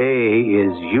 Exhibit A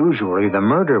is usually the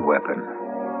murder weapon.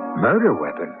 Murder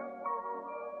weapon?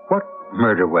 What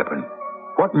murder weapon?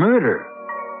 What murder?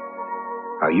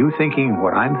 Are you thinking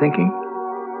what I'm thinking?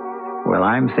 Well,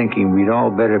 I'm thinking we'd all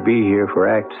better be here for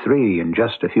Act 3 in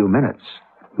just a few minutes.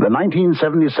 The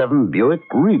 1977 Buick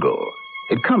Regal.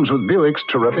 It comes with Buick's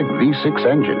terrific V6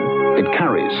 engine. It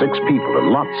carries 6 people and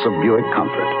lots of Buick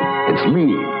comfort. It's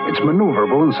lean. It's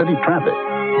maneuverable in city traffic.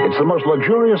 It's the most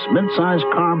luxurious mid-sized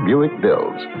car Buick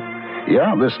builds.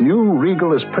 Yeah, this new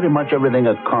Regal is pretty much everything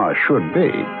a car should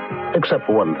be, except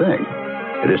for one thing.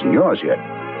 It isn't yours yet,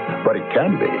 but it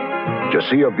can be. Just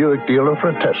see your Buick dealer for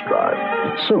a test drive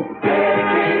soon.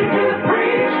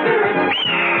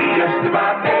 Just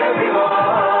about everyone.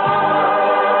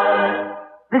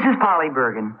 This is Polly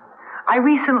Bergen. I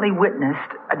recently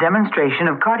witnessed a demonstration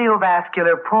of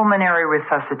cardiovascular pulmonary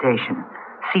resuscitation,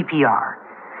 CPR.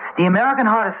 The American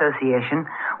Heart Association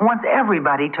wants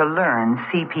everybody to learn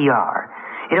CPR.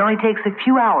 It only takes a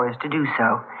few hours to do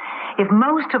so. If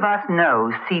most of us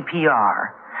know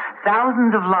CPR,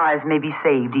 thousands of lives may be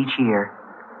saved each year.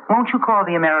 Won't you call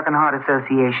the American Heart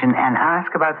Association and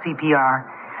ask about CPR?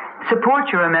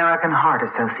 Support your American Heart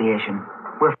Association.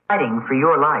 We're fighting for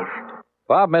your life.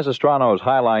 Bob Mesistrano's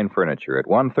Highline Furniture at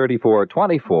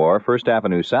 13424 First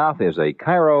Avenue South is a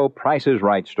Cairo Price is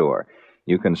Right store.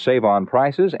 You can save on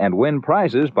prices and win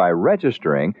prizes by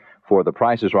registering for the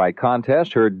Price is Right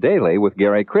contest heard daily with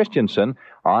Gary Christensen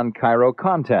on Cairo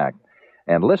Contact.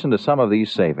 And listen to some of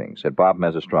these savings at Bob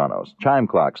Mesistrano's. Chime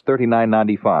clocks,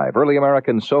 $39.95. Early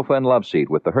American sofa and love seat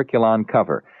with the Herculon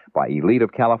cover by Elite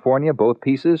of California. Both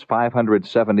pieces,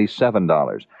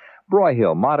 $577.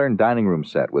 Broyhill modern dining room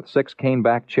set with 6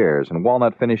 caneback chairs and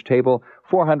walnut finish table,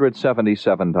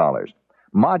 $477.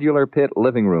 Modular Pit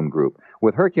living room group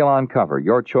with Herculon cover.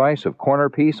 Your choice of corner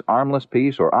piece, armless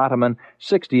piece, or ottoman,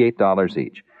 $68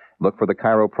 each. Look for the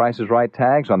Cairo Price is Right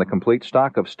tags on the complete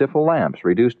stock of Stifel lamps,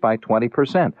 reduced by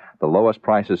 20%, the lowest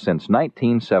prices since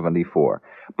 1974.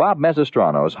 Bob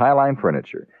Mesistrano's Highline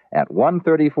Furniture at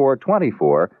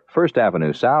 13424 First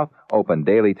Avenue South, open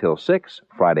daily till 6,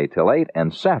 Friday till 8,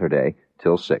 and Saturday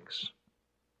till 6.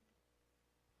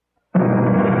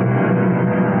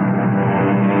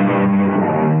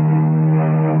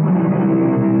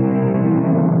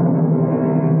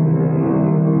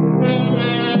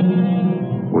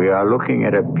 We are looking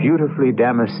at a beautifully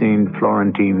damascened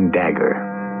Florentine dagger,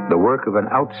 the work of an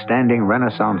outstanding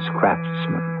Renaissance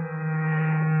craftsman.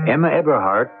 Emma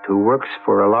Eberhardt, who works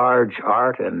for a large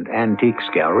art and antiques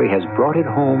gallery, has brought it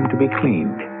home to be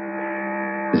cleaned.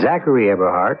 Zachary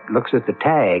Eberhardt looks at the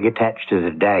tag attached to the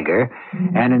dagger,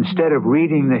 and instead of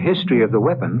reading the history of the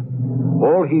weapon,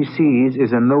 all he sees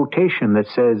is a notation that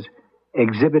says,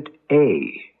 Exhibit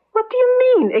A. What do you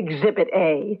mean, Exhibit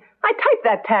A? I typed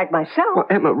that tag myself. Well,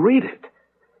 Emma, read it.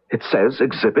 It says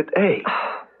Exhibit A.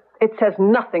 It says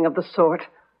nothing of the sort.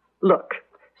 Look,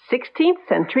 16th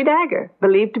century dagger,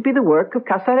 believed to be the work of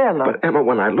Casarello. But, Emma,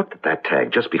 when I looked at that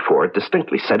tag just before, it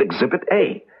distinctly said Exhibit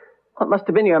A. Well, it must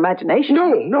have been your imagination.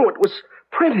 No, it was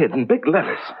printed in big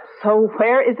letters. So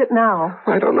where is it now?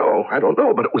 I don't know,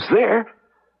 but it was there.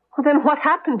 Well, then what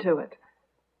happened to it?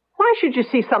 Why should you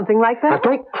see something like that? Now,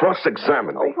 don't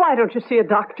cross-examine me. Why don't you see a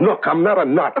doctor? Look, I'm not a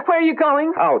nut. Where are you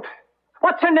going? Out.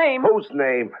 What's her name? Whose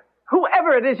name?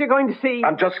 Whoever it is you're going to see.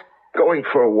 I'm just going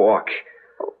for a walk.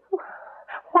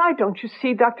 Why don't you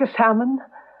see Dr. Salmon?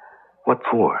 What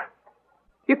for?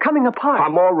 You're coming apart.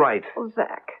 I'm all right. Oh,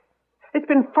 Zach, it's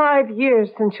been 5 years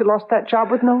since you lost that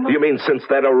job with Nola. You mean since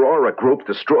that Aurora group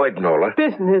destroyed Nola?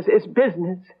 Business is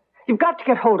business. You've got to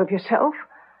get hold of yourself.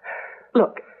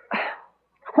 Look,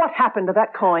 what happened to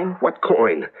that coin? What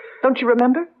coin? Don't you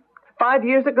remember? 5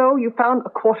 years ago, you found a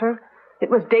quarter. It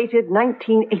was dated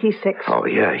 1986. Oh,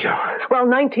 yeah. Well,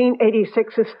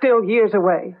 1986 is still years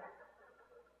away.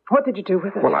 What did you do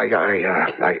with it? Well, I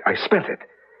spent it.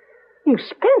 You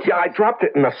spent it? Yeah, I dropped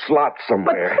it in a slot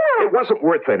somewhere. But, it wasn't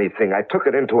worth anything. I took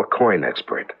it into a coin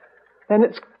expert. Then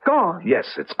it's gone.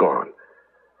 Yes, it's gone.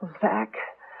 Well, Zach,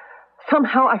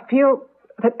 somehow I feel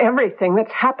that everything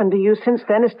that's happened to you since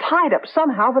then is tied up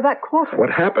somehow with that quarter.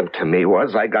 What happened to me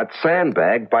was I got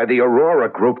sandbagged by the Aurora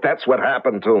group. That's what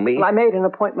happened to me. Well, I made an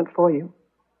appointment for you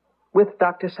with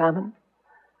Dr. Salmon.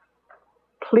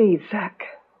 Please, Zach.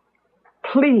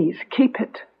 Please, keep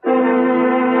it.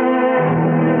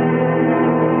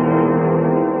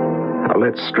 Now,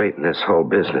 let's straighten this whole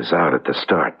business out at the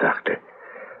start, Doctor.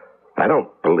 I don't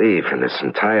believe in this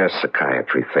entire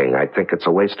psychiatry thing. I think it's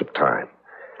a waste of time.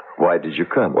 Why did you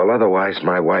come? Well, otherwise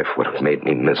my wife would have made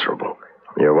me miserable.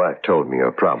 Your wife told me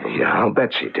your problem. Yeah, I'll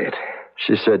bet she did.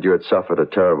 She said you had suffered a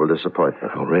terrible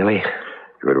disappointment. Oh, really?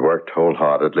 You had worked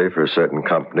wholeheartedly for a certain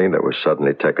company that was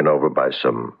suddenly taken over by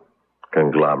some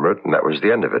conglomerate, and that was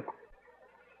the end of it.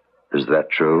 Is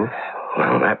that true?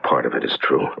 Well, that part of it is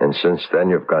true. And since then,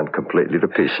 you've gone completely to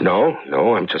pieces. No,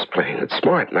 I'm just playing it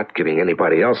smart, not giving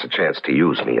anybody else a chance to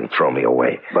use me and throw me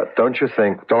away. But don't you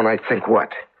think... Don't I think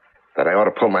what? That I ought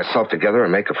to pull myself together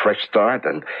and make a fresh start?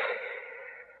 And...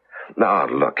 No,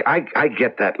 look, I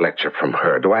get that lecture from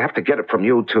her. Do I have to get it from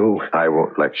you, too? I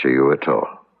won't lecture you at all.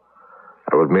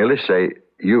 I would merely say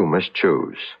you must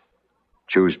choose.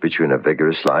 Choose between a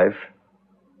vigorous life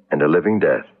and a living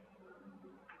death.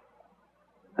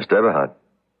 Mr. Eberhard.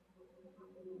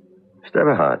 Mr.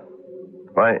 Eberhard.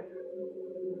 Why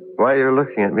are you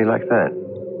looking at me like that?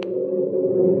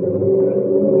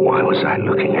 Why was I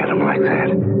looking at him like that?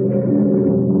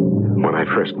 When I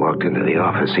first walked into the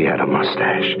office, he had a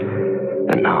mustache.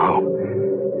 And now,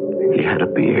 he had a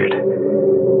beard.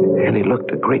 And he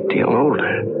looked a great deal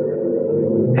older.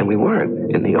 And we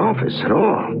weren't in the office at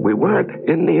all. We weren't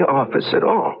in the office at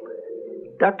all.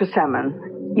 Dr.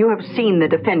 Salmon, you have seen the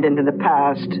defendant in the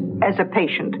past as a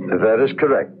patient. That is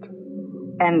correct.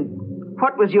 And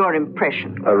what was your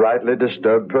impression? A rightly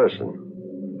disturbed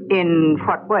person. In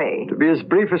what way? To be as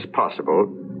brief as possible,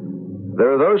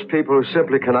 there are those people who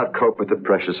simply cannot cope with the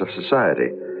pressures of society.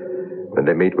 When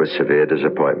they meet with severe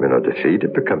disappointment or defeat,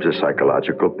 it becomes a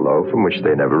psychological blow from which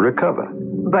they never recover.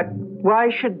 But why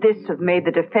should this have made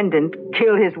the defendant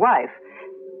kill his wife?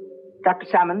 Dr.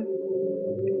 Salmon?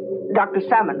 Dr.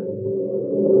 Salmon?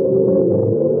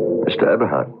 Mr.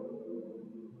 Eberhard.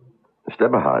 Mr.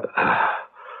 Eberhard.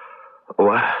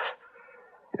 What?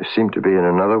 You seem to be in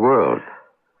another world.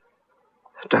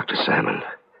 Dr. Salmon,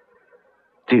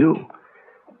 do you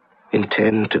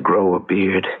intend to grow a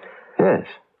beard? Yes.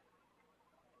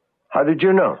 How did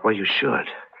you know? Well, you should.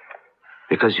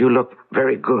 Because you look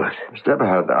very good. Mr.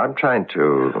 Eberhard, I'm trying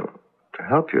to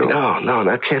help you. No,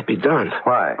 that can't be done.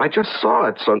 Why? I just saw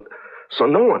it, so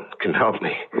no one can help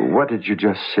me. What did you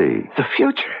just see? The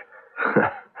future.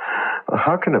 Well,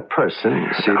 how can a person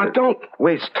see... Now, don't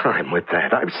waste time with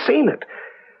that. I've seen it.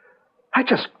 I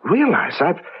just realized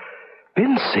I've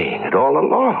been seeing it all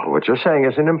along. What you're saying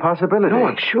is an impossibility. No,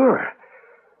 I'm sure.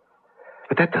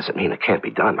 But that doesn't mean it can't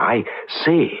be done. I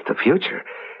see the future.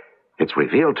 It's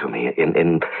revealed to me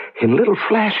in little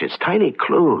flashes, tiny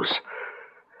clues.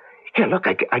 Here, look,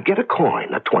 I get a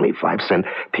coin, a 25-cent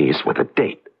piece with a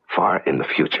date far in the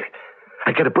future.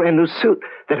 I get a brand new suit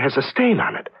that has a stain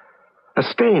on it. A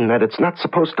stain that it's not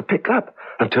supposed to pick up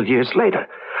until years later.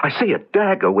 I see a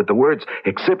dagger with the words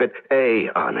Exhibit A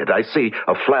on it. I see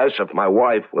a flash of my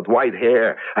wife with white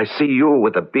hair. I see you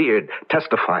with a beard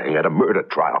testifying at a murder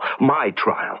trial. My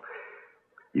trial.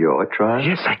 Your trial?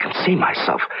 Yes, I can see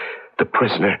myself, the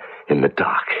prisoner in the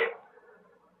dock.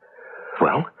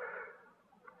 Well?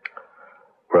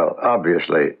 Well,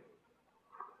 obviously.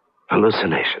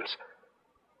 Hallucinations.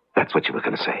 That's what you were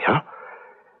going to say, huh?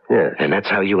 Yes. And that's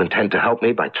how you intend to help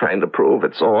me, by trying to prove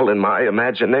it's all in my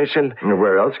imagination?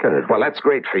 Where else can it be? Well, that's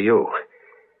great for you.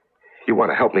 You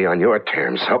want to help me on your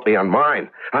terms. Help me on mine.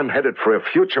 I'm headed for a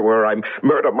future where I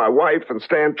murder my wife and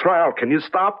stand trial. Can you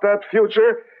stop that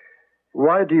future?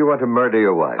 Why do you want to murder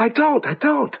your wife? I don't.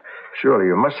 Surely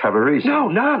you must have a reason. No,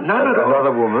 not at all.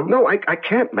 Another woman? No, I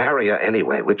can't marry her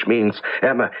anyway, which means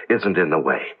Emma isn't in the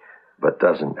way. But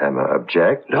doesn't Emma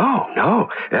object? No.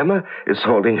 Emma is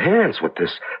holding hands with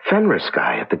this Fenris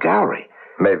guy at the gallery.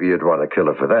 Maybe you'd want to kill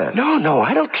her for that. No,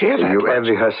 I don't care that You much.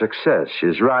 envy her success.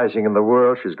 She's rising in the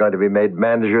world. She's going to be made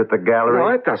manager at the gallery. No,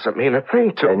 it doesn't mean a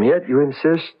thing to me. And yet you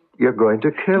insist you're going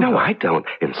to kill her. No, I don't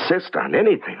insist on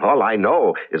anything. All I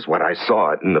know is what I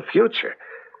saw in the future.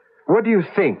 What do you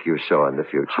think you saw in the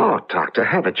future? Oh, Doctor,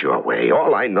 have it your way.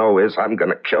 All I know is I'm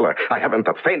going to kill her. I haven't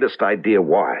the faintest idea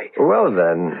why. Well,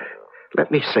 then... Let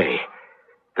me say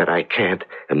that I can't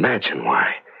imagine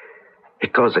why.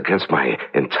 It goes against my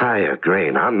entire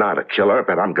grain. I'm not a killer,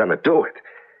 but I'm going to do it.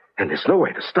 And there's no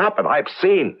way to stop it. I've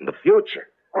seen the future.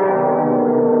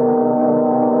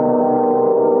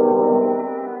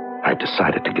 I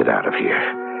decided to get out of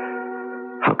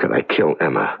here. How could I kill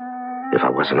Emma if I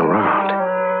wasn't around?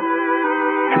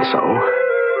 And so,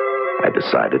 I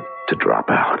decided to drop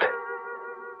out.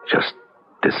 Just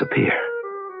disappear.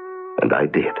 And I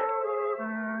did.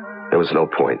 There was no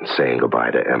point in saying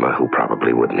goodbye to Emma, who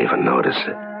probably wouldn't even notice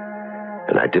it.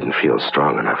 And I didn't feel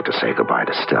strong enough to say goodbye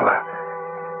to Stella.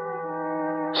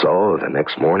 So, the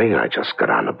next morning, I just got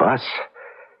on the bus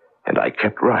And I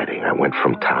kept riding. I went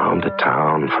from town to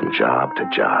town, from job to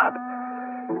job.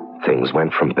 Things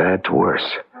went from bad to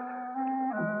worse.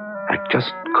 I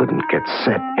just couldn't get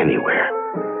set anywhere.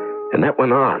 And that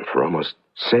went on for almost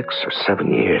 6 or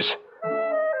 7 years.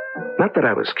 Not that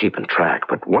I was keeping track,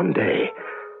 but one day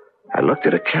I looked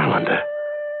at a calendar,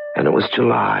 and it was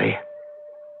July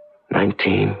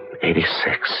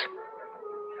 1986.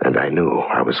 And I knew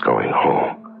I was going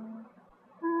home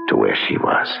to where she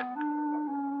was.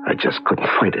 I just couldn't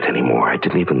fight it anymore. I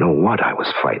didn't even know what I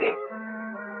was fighting.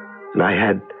 And I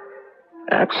had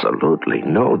absolutely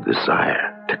no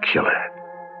desire to kill her.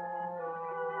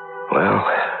 Well,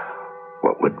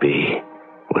 what would be,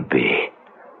 would be.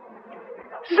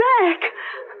 Zach!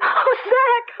 Oh,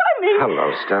 Zach, honey!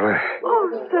 Hello, Stella. Oh,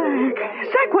 Zach.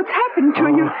 Zach, what's happened to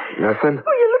you? Nothing?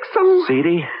 Oh, you look so...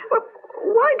 Seedy? Well,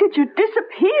 why did you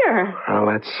disappear? Well,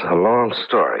 that's a long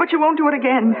story. But you won't do it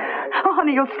again. Oh,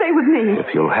 honey, you'll stay with me.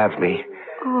 If you'll have me.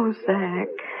 Oh, Zach.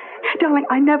 Darling,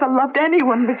 I never loved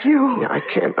anyone but you. Yeah, I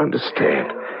can't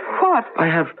understand. What? I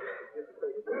have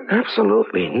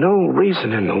absolutely no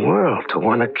reason in the world to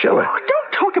want to kill her. Oh,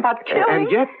 don't talk about killing.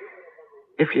 And yet,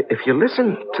 if you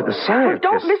listen to the scientists...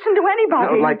 Oh, don't listen to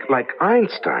anybody. No, like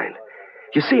Einstein.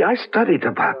 You see, I studied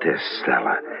about this,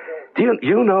 Stella. Do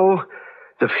you know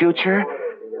the future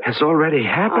has already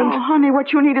happened? Oh, honey,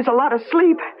 what you need is a lot of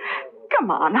sleep. Come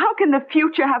on, how can the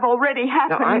future have already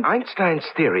happened? Now, Einstein's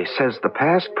theory says the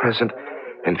past, present,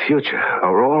 and future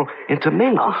are all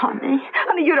intermingled. Oh, honey,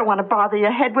 you don't want to bother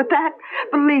your head with that.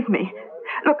 Believe me.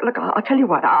 Look, I'll tell you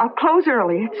what. I'll close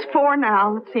early. It's 4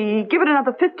 now. Let's see. Give it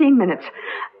another 15 minutes.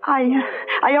 I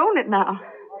own it now.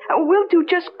 We'll do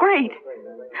just great.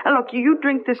 Look, you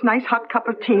drink this nice hot cup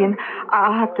of tea, and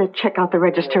I'll have to check out the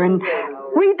register and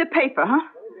read the paper, huh?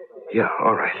 Yeah,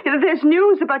 all right. There's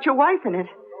news about your wife in it.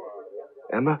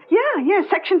 Emma? Yeah,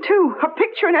 Section 2. Her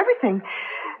picture and everything.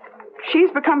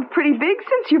 She's become pretty big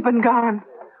since you've been gone.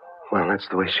 Well, that's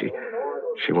the way she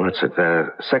wants it.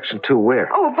 Section 2 where?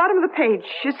 Oh, bottom of the page.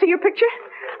 You see your picture?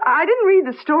 I didn't read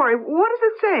the story. What does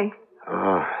it say?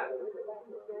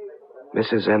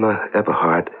 Mrs. Emma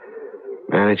Eberhardt,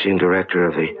 Managing Director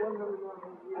of the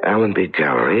Allenby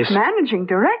Galleries. Managing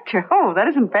Director? Oh, that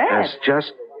isn't bad. Has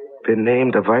just been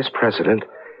named a Vice President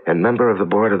and member of the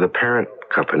board of the parent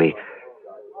company,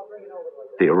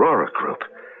 the Aurora Group.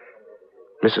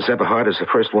 Mrs. Eberhardt is the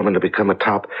first woman to become a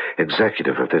top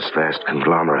executive of this vast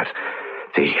conglomerate.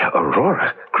 The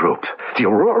Aurora Group. The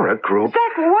Aurora Group.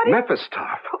 Zach, what is...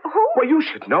 Mephistoff. Who? Well, you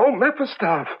should know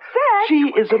Mephistoff. Zach!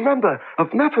 She is a member of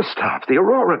Mephistoff, the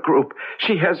Aurora Group.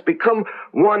 She has become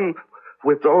one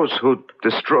with those who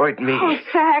destroyed me. Oh,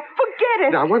 Zach, forget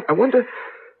it. Now, I wonder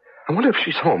if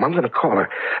she's home. I'm going to call her.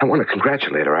 I want to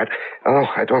congratulate her.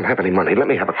 I don't have any money. Let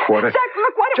me have a quarter. Zach,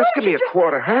 look, why Just give me a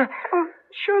quarter, huh? Oh,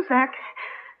 sure, Zach.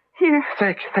 Here.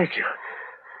 Thank you.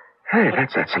 Hey,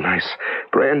 that's a nice,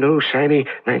 brand new, shiny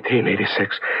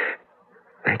 1986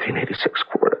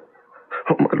 quarter.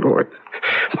 Oh, my Lord.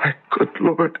 My good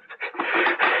Lord.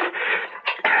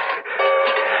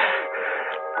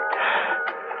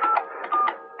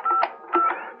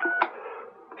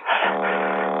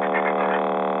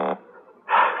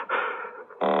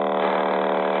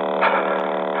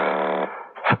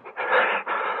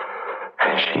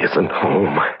 She isn't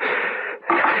home.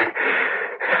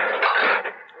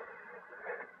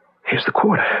 Here's the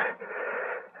quarter.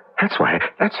 That's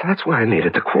why I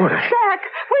needed the quarter. Zach,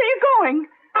 where are you going?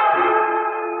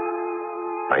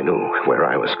 I knew where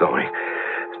I was going.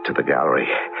 To the gallery.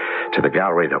 To the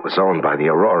gallery that was owned by the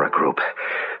Aurora Group.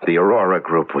 The Aurora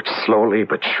Group, which slowly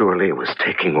but surely was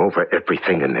taking over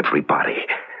everything and everybody.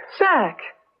 Zach,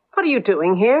 what are you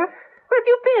doing here? Where have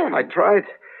you been?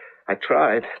 I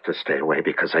tried to stay away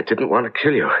because I didn't want to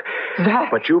kill you. Zach.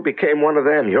 But you became one of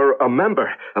them. You're a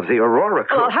member of the Aurora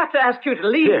Group. I'll have to ask you to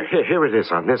leave. Here it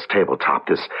is on this tabletop.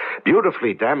 This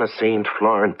beautifully damascened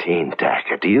Florentine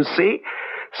dagger. Do you see?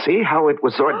 See how it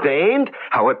was ordained?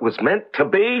 How it was meant to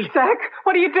be? Zach,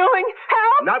 what are you doing?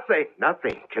 Help!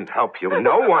 Nothing can help you.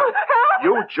 No one. Help!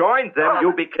 You joined them.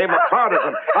 You became a part of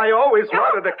them. I always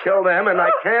wanted to kill them, and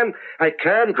I can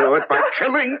do it by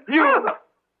killing you.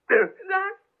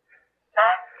 Zach.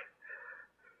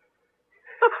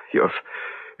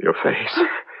 Your face.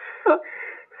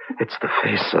 It's the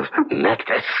face of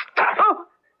Mephistoff.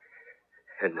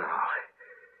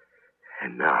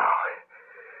 And now,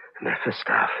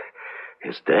 Mephistoff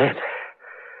is dead.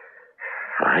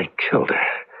 I killed her.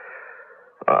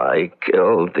 I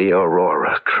killed the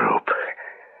Aurora Group.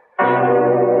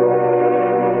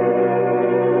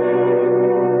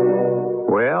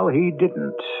 Well, he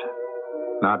didn't.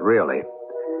 Not really.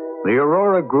 The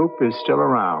Aurora Group is still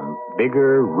around,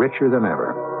 bigger, richer than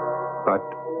ever. But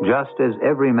just as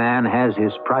every man has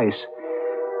his price,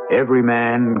 every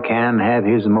man can have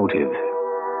his motive.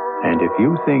 And if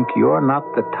you think you're not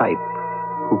the type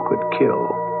who could kill,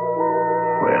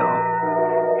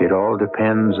 well, it all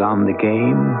depends on the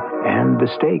game and the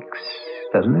stakes,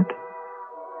 doesn't it?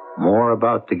 More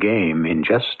about the game in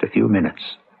just a few minutes.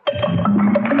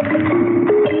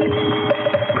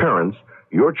 Parents,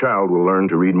 your child will learn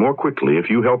to read more quickly if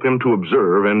you help him to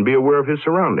observe and be aware of his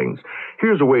surroundings.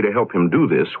 Here's a way to help him do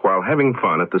this while having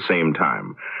fun at the same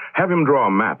time. Have him draw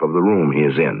a map of the room he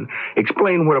is in.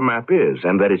 Explain what a map is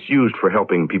and that it's used for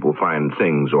helping people find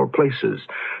things or places.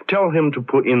 Tell him to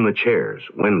put in the chairs,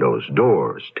 windows,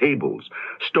 doors, tables,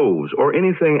 stoves, or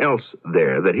anything else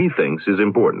there that he thinks is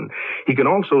important. He can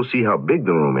also see how big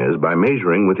the room is by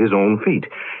measuring with his own feet.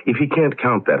 If he can't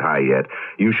count that high yet,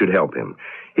 you should help him.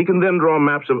 He can then draw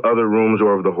maps of other rooms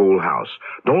or of the whole house.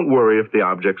 Don't worry if the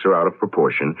objects are out of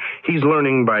proportion. He's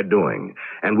learning by doing.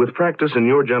 And with practice and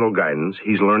your gentle guidance,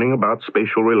 he's learning about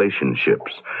spatial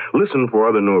relationships. Listen for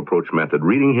other New Approach Method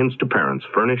reading hints to parents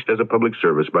furnished as a public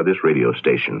service by this radio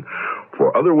station.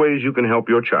 For other ways you can help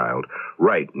your child,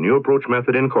 write New Approach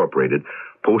Method Incorporated,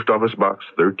 Post Office Box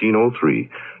 1303,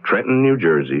 Trenton, New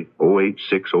Jersey,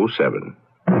 08607.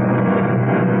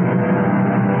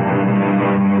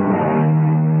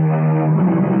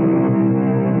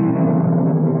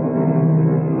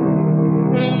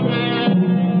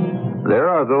 There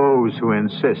are those who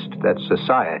insist that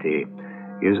society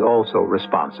is also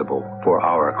responsible for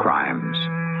our crimes.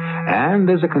 And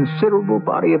there's a considerable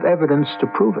body of evidence to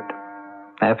prove it.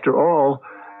 After all,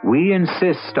 we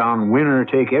insist on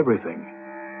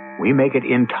winner-take-everything. We make it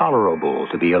intolerable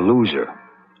to be a loser.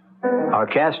 Our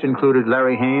cast included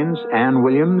Larry Haynes, Ann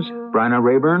Williams, Bryna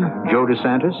Rayburn, Joe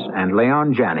DeSantis, and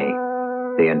Leon Janney.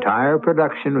 The entire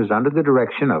production was under the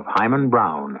direction of Hyman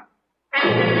Brown.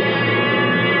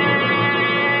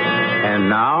 And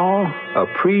now, a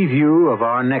preview of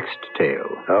our next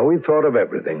tale. We've thought of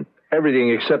everything. Everything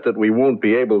except that we won't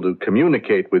be able to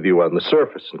communicate with you on the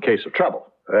surface in case of trouble.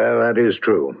 Well, that is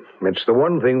true. It's the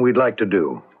one thing we'd like to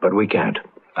do, but we can't.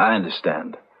 I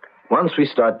understand. Once we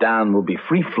start down, we'll be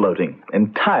free-floating,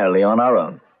 entirely on our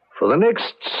own. For the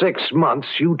next 6 months,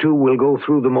 you two will go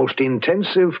through the most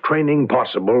intensive training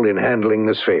possible in handling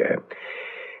the sphere.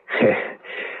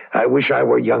 I wish I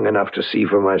were young enough to see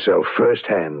for myself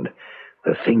firsthand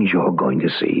the things you're going to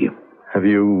see. Have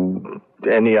you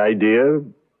any idea?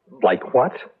 Like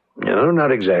what? No,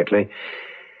 not exactly.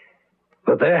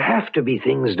 But there have to be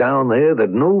things down there that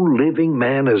no living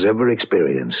man has ever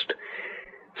experienced.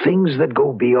 Things that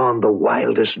go beyond the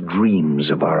wildest dreams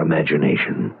of our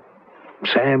imagination.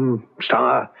 Sam,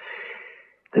 Star,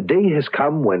 the day has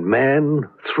come when man,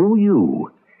 through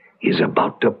you, is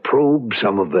about to probe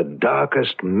some of the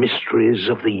darkest mysteries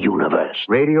of the universe.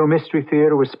 Radio Mystery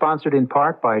Theater was sponsored in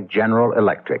part by General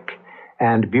Electric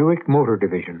and Buick Motor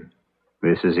Division.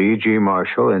 This is E.G.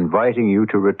 Marshall inviting you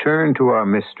to return to our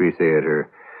Mystery Theater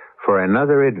for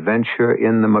another adventure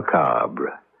in the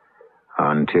macabre.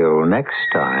 Until next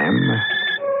time,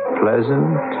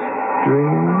 pleasant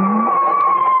dreams.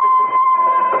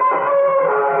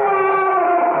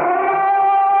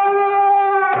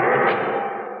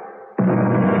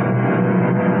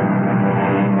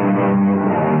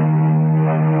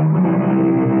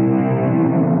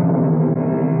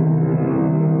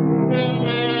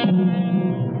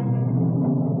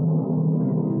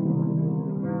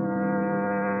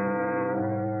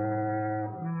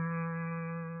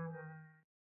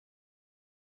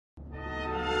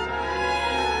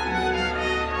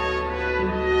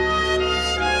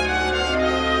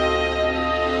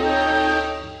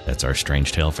 That's our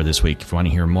Strange Tale for this week. If you want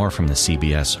to hear more from the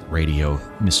CBS Radio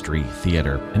Mystery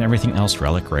Theater and everything else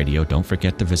Relic Radio, don't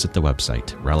forget to visit the website,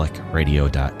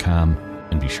 relicradio.com,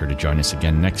 and be sure to join us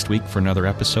again next week for another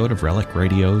episode of Relic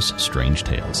Radio's Strange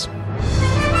Tales.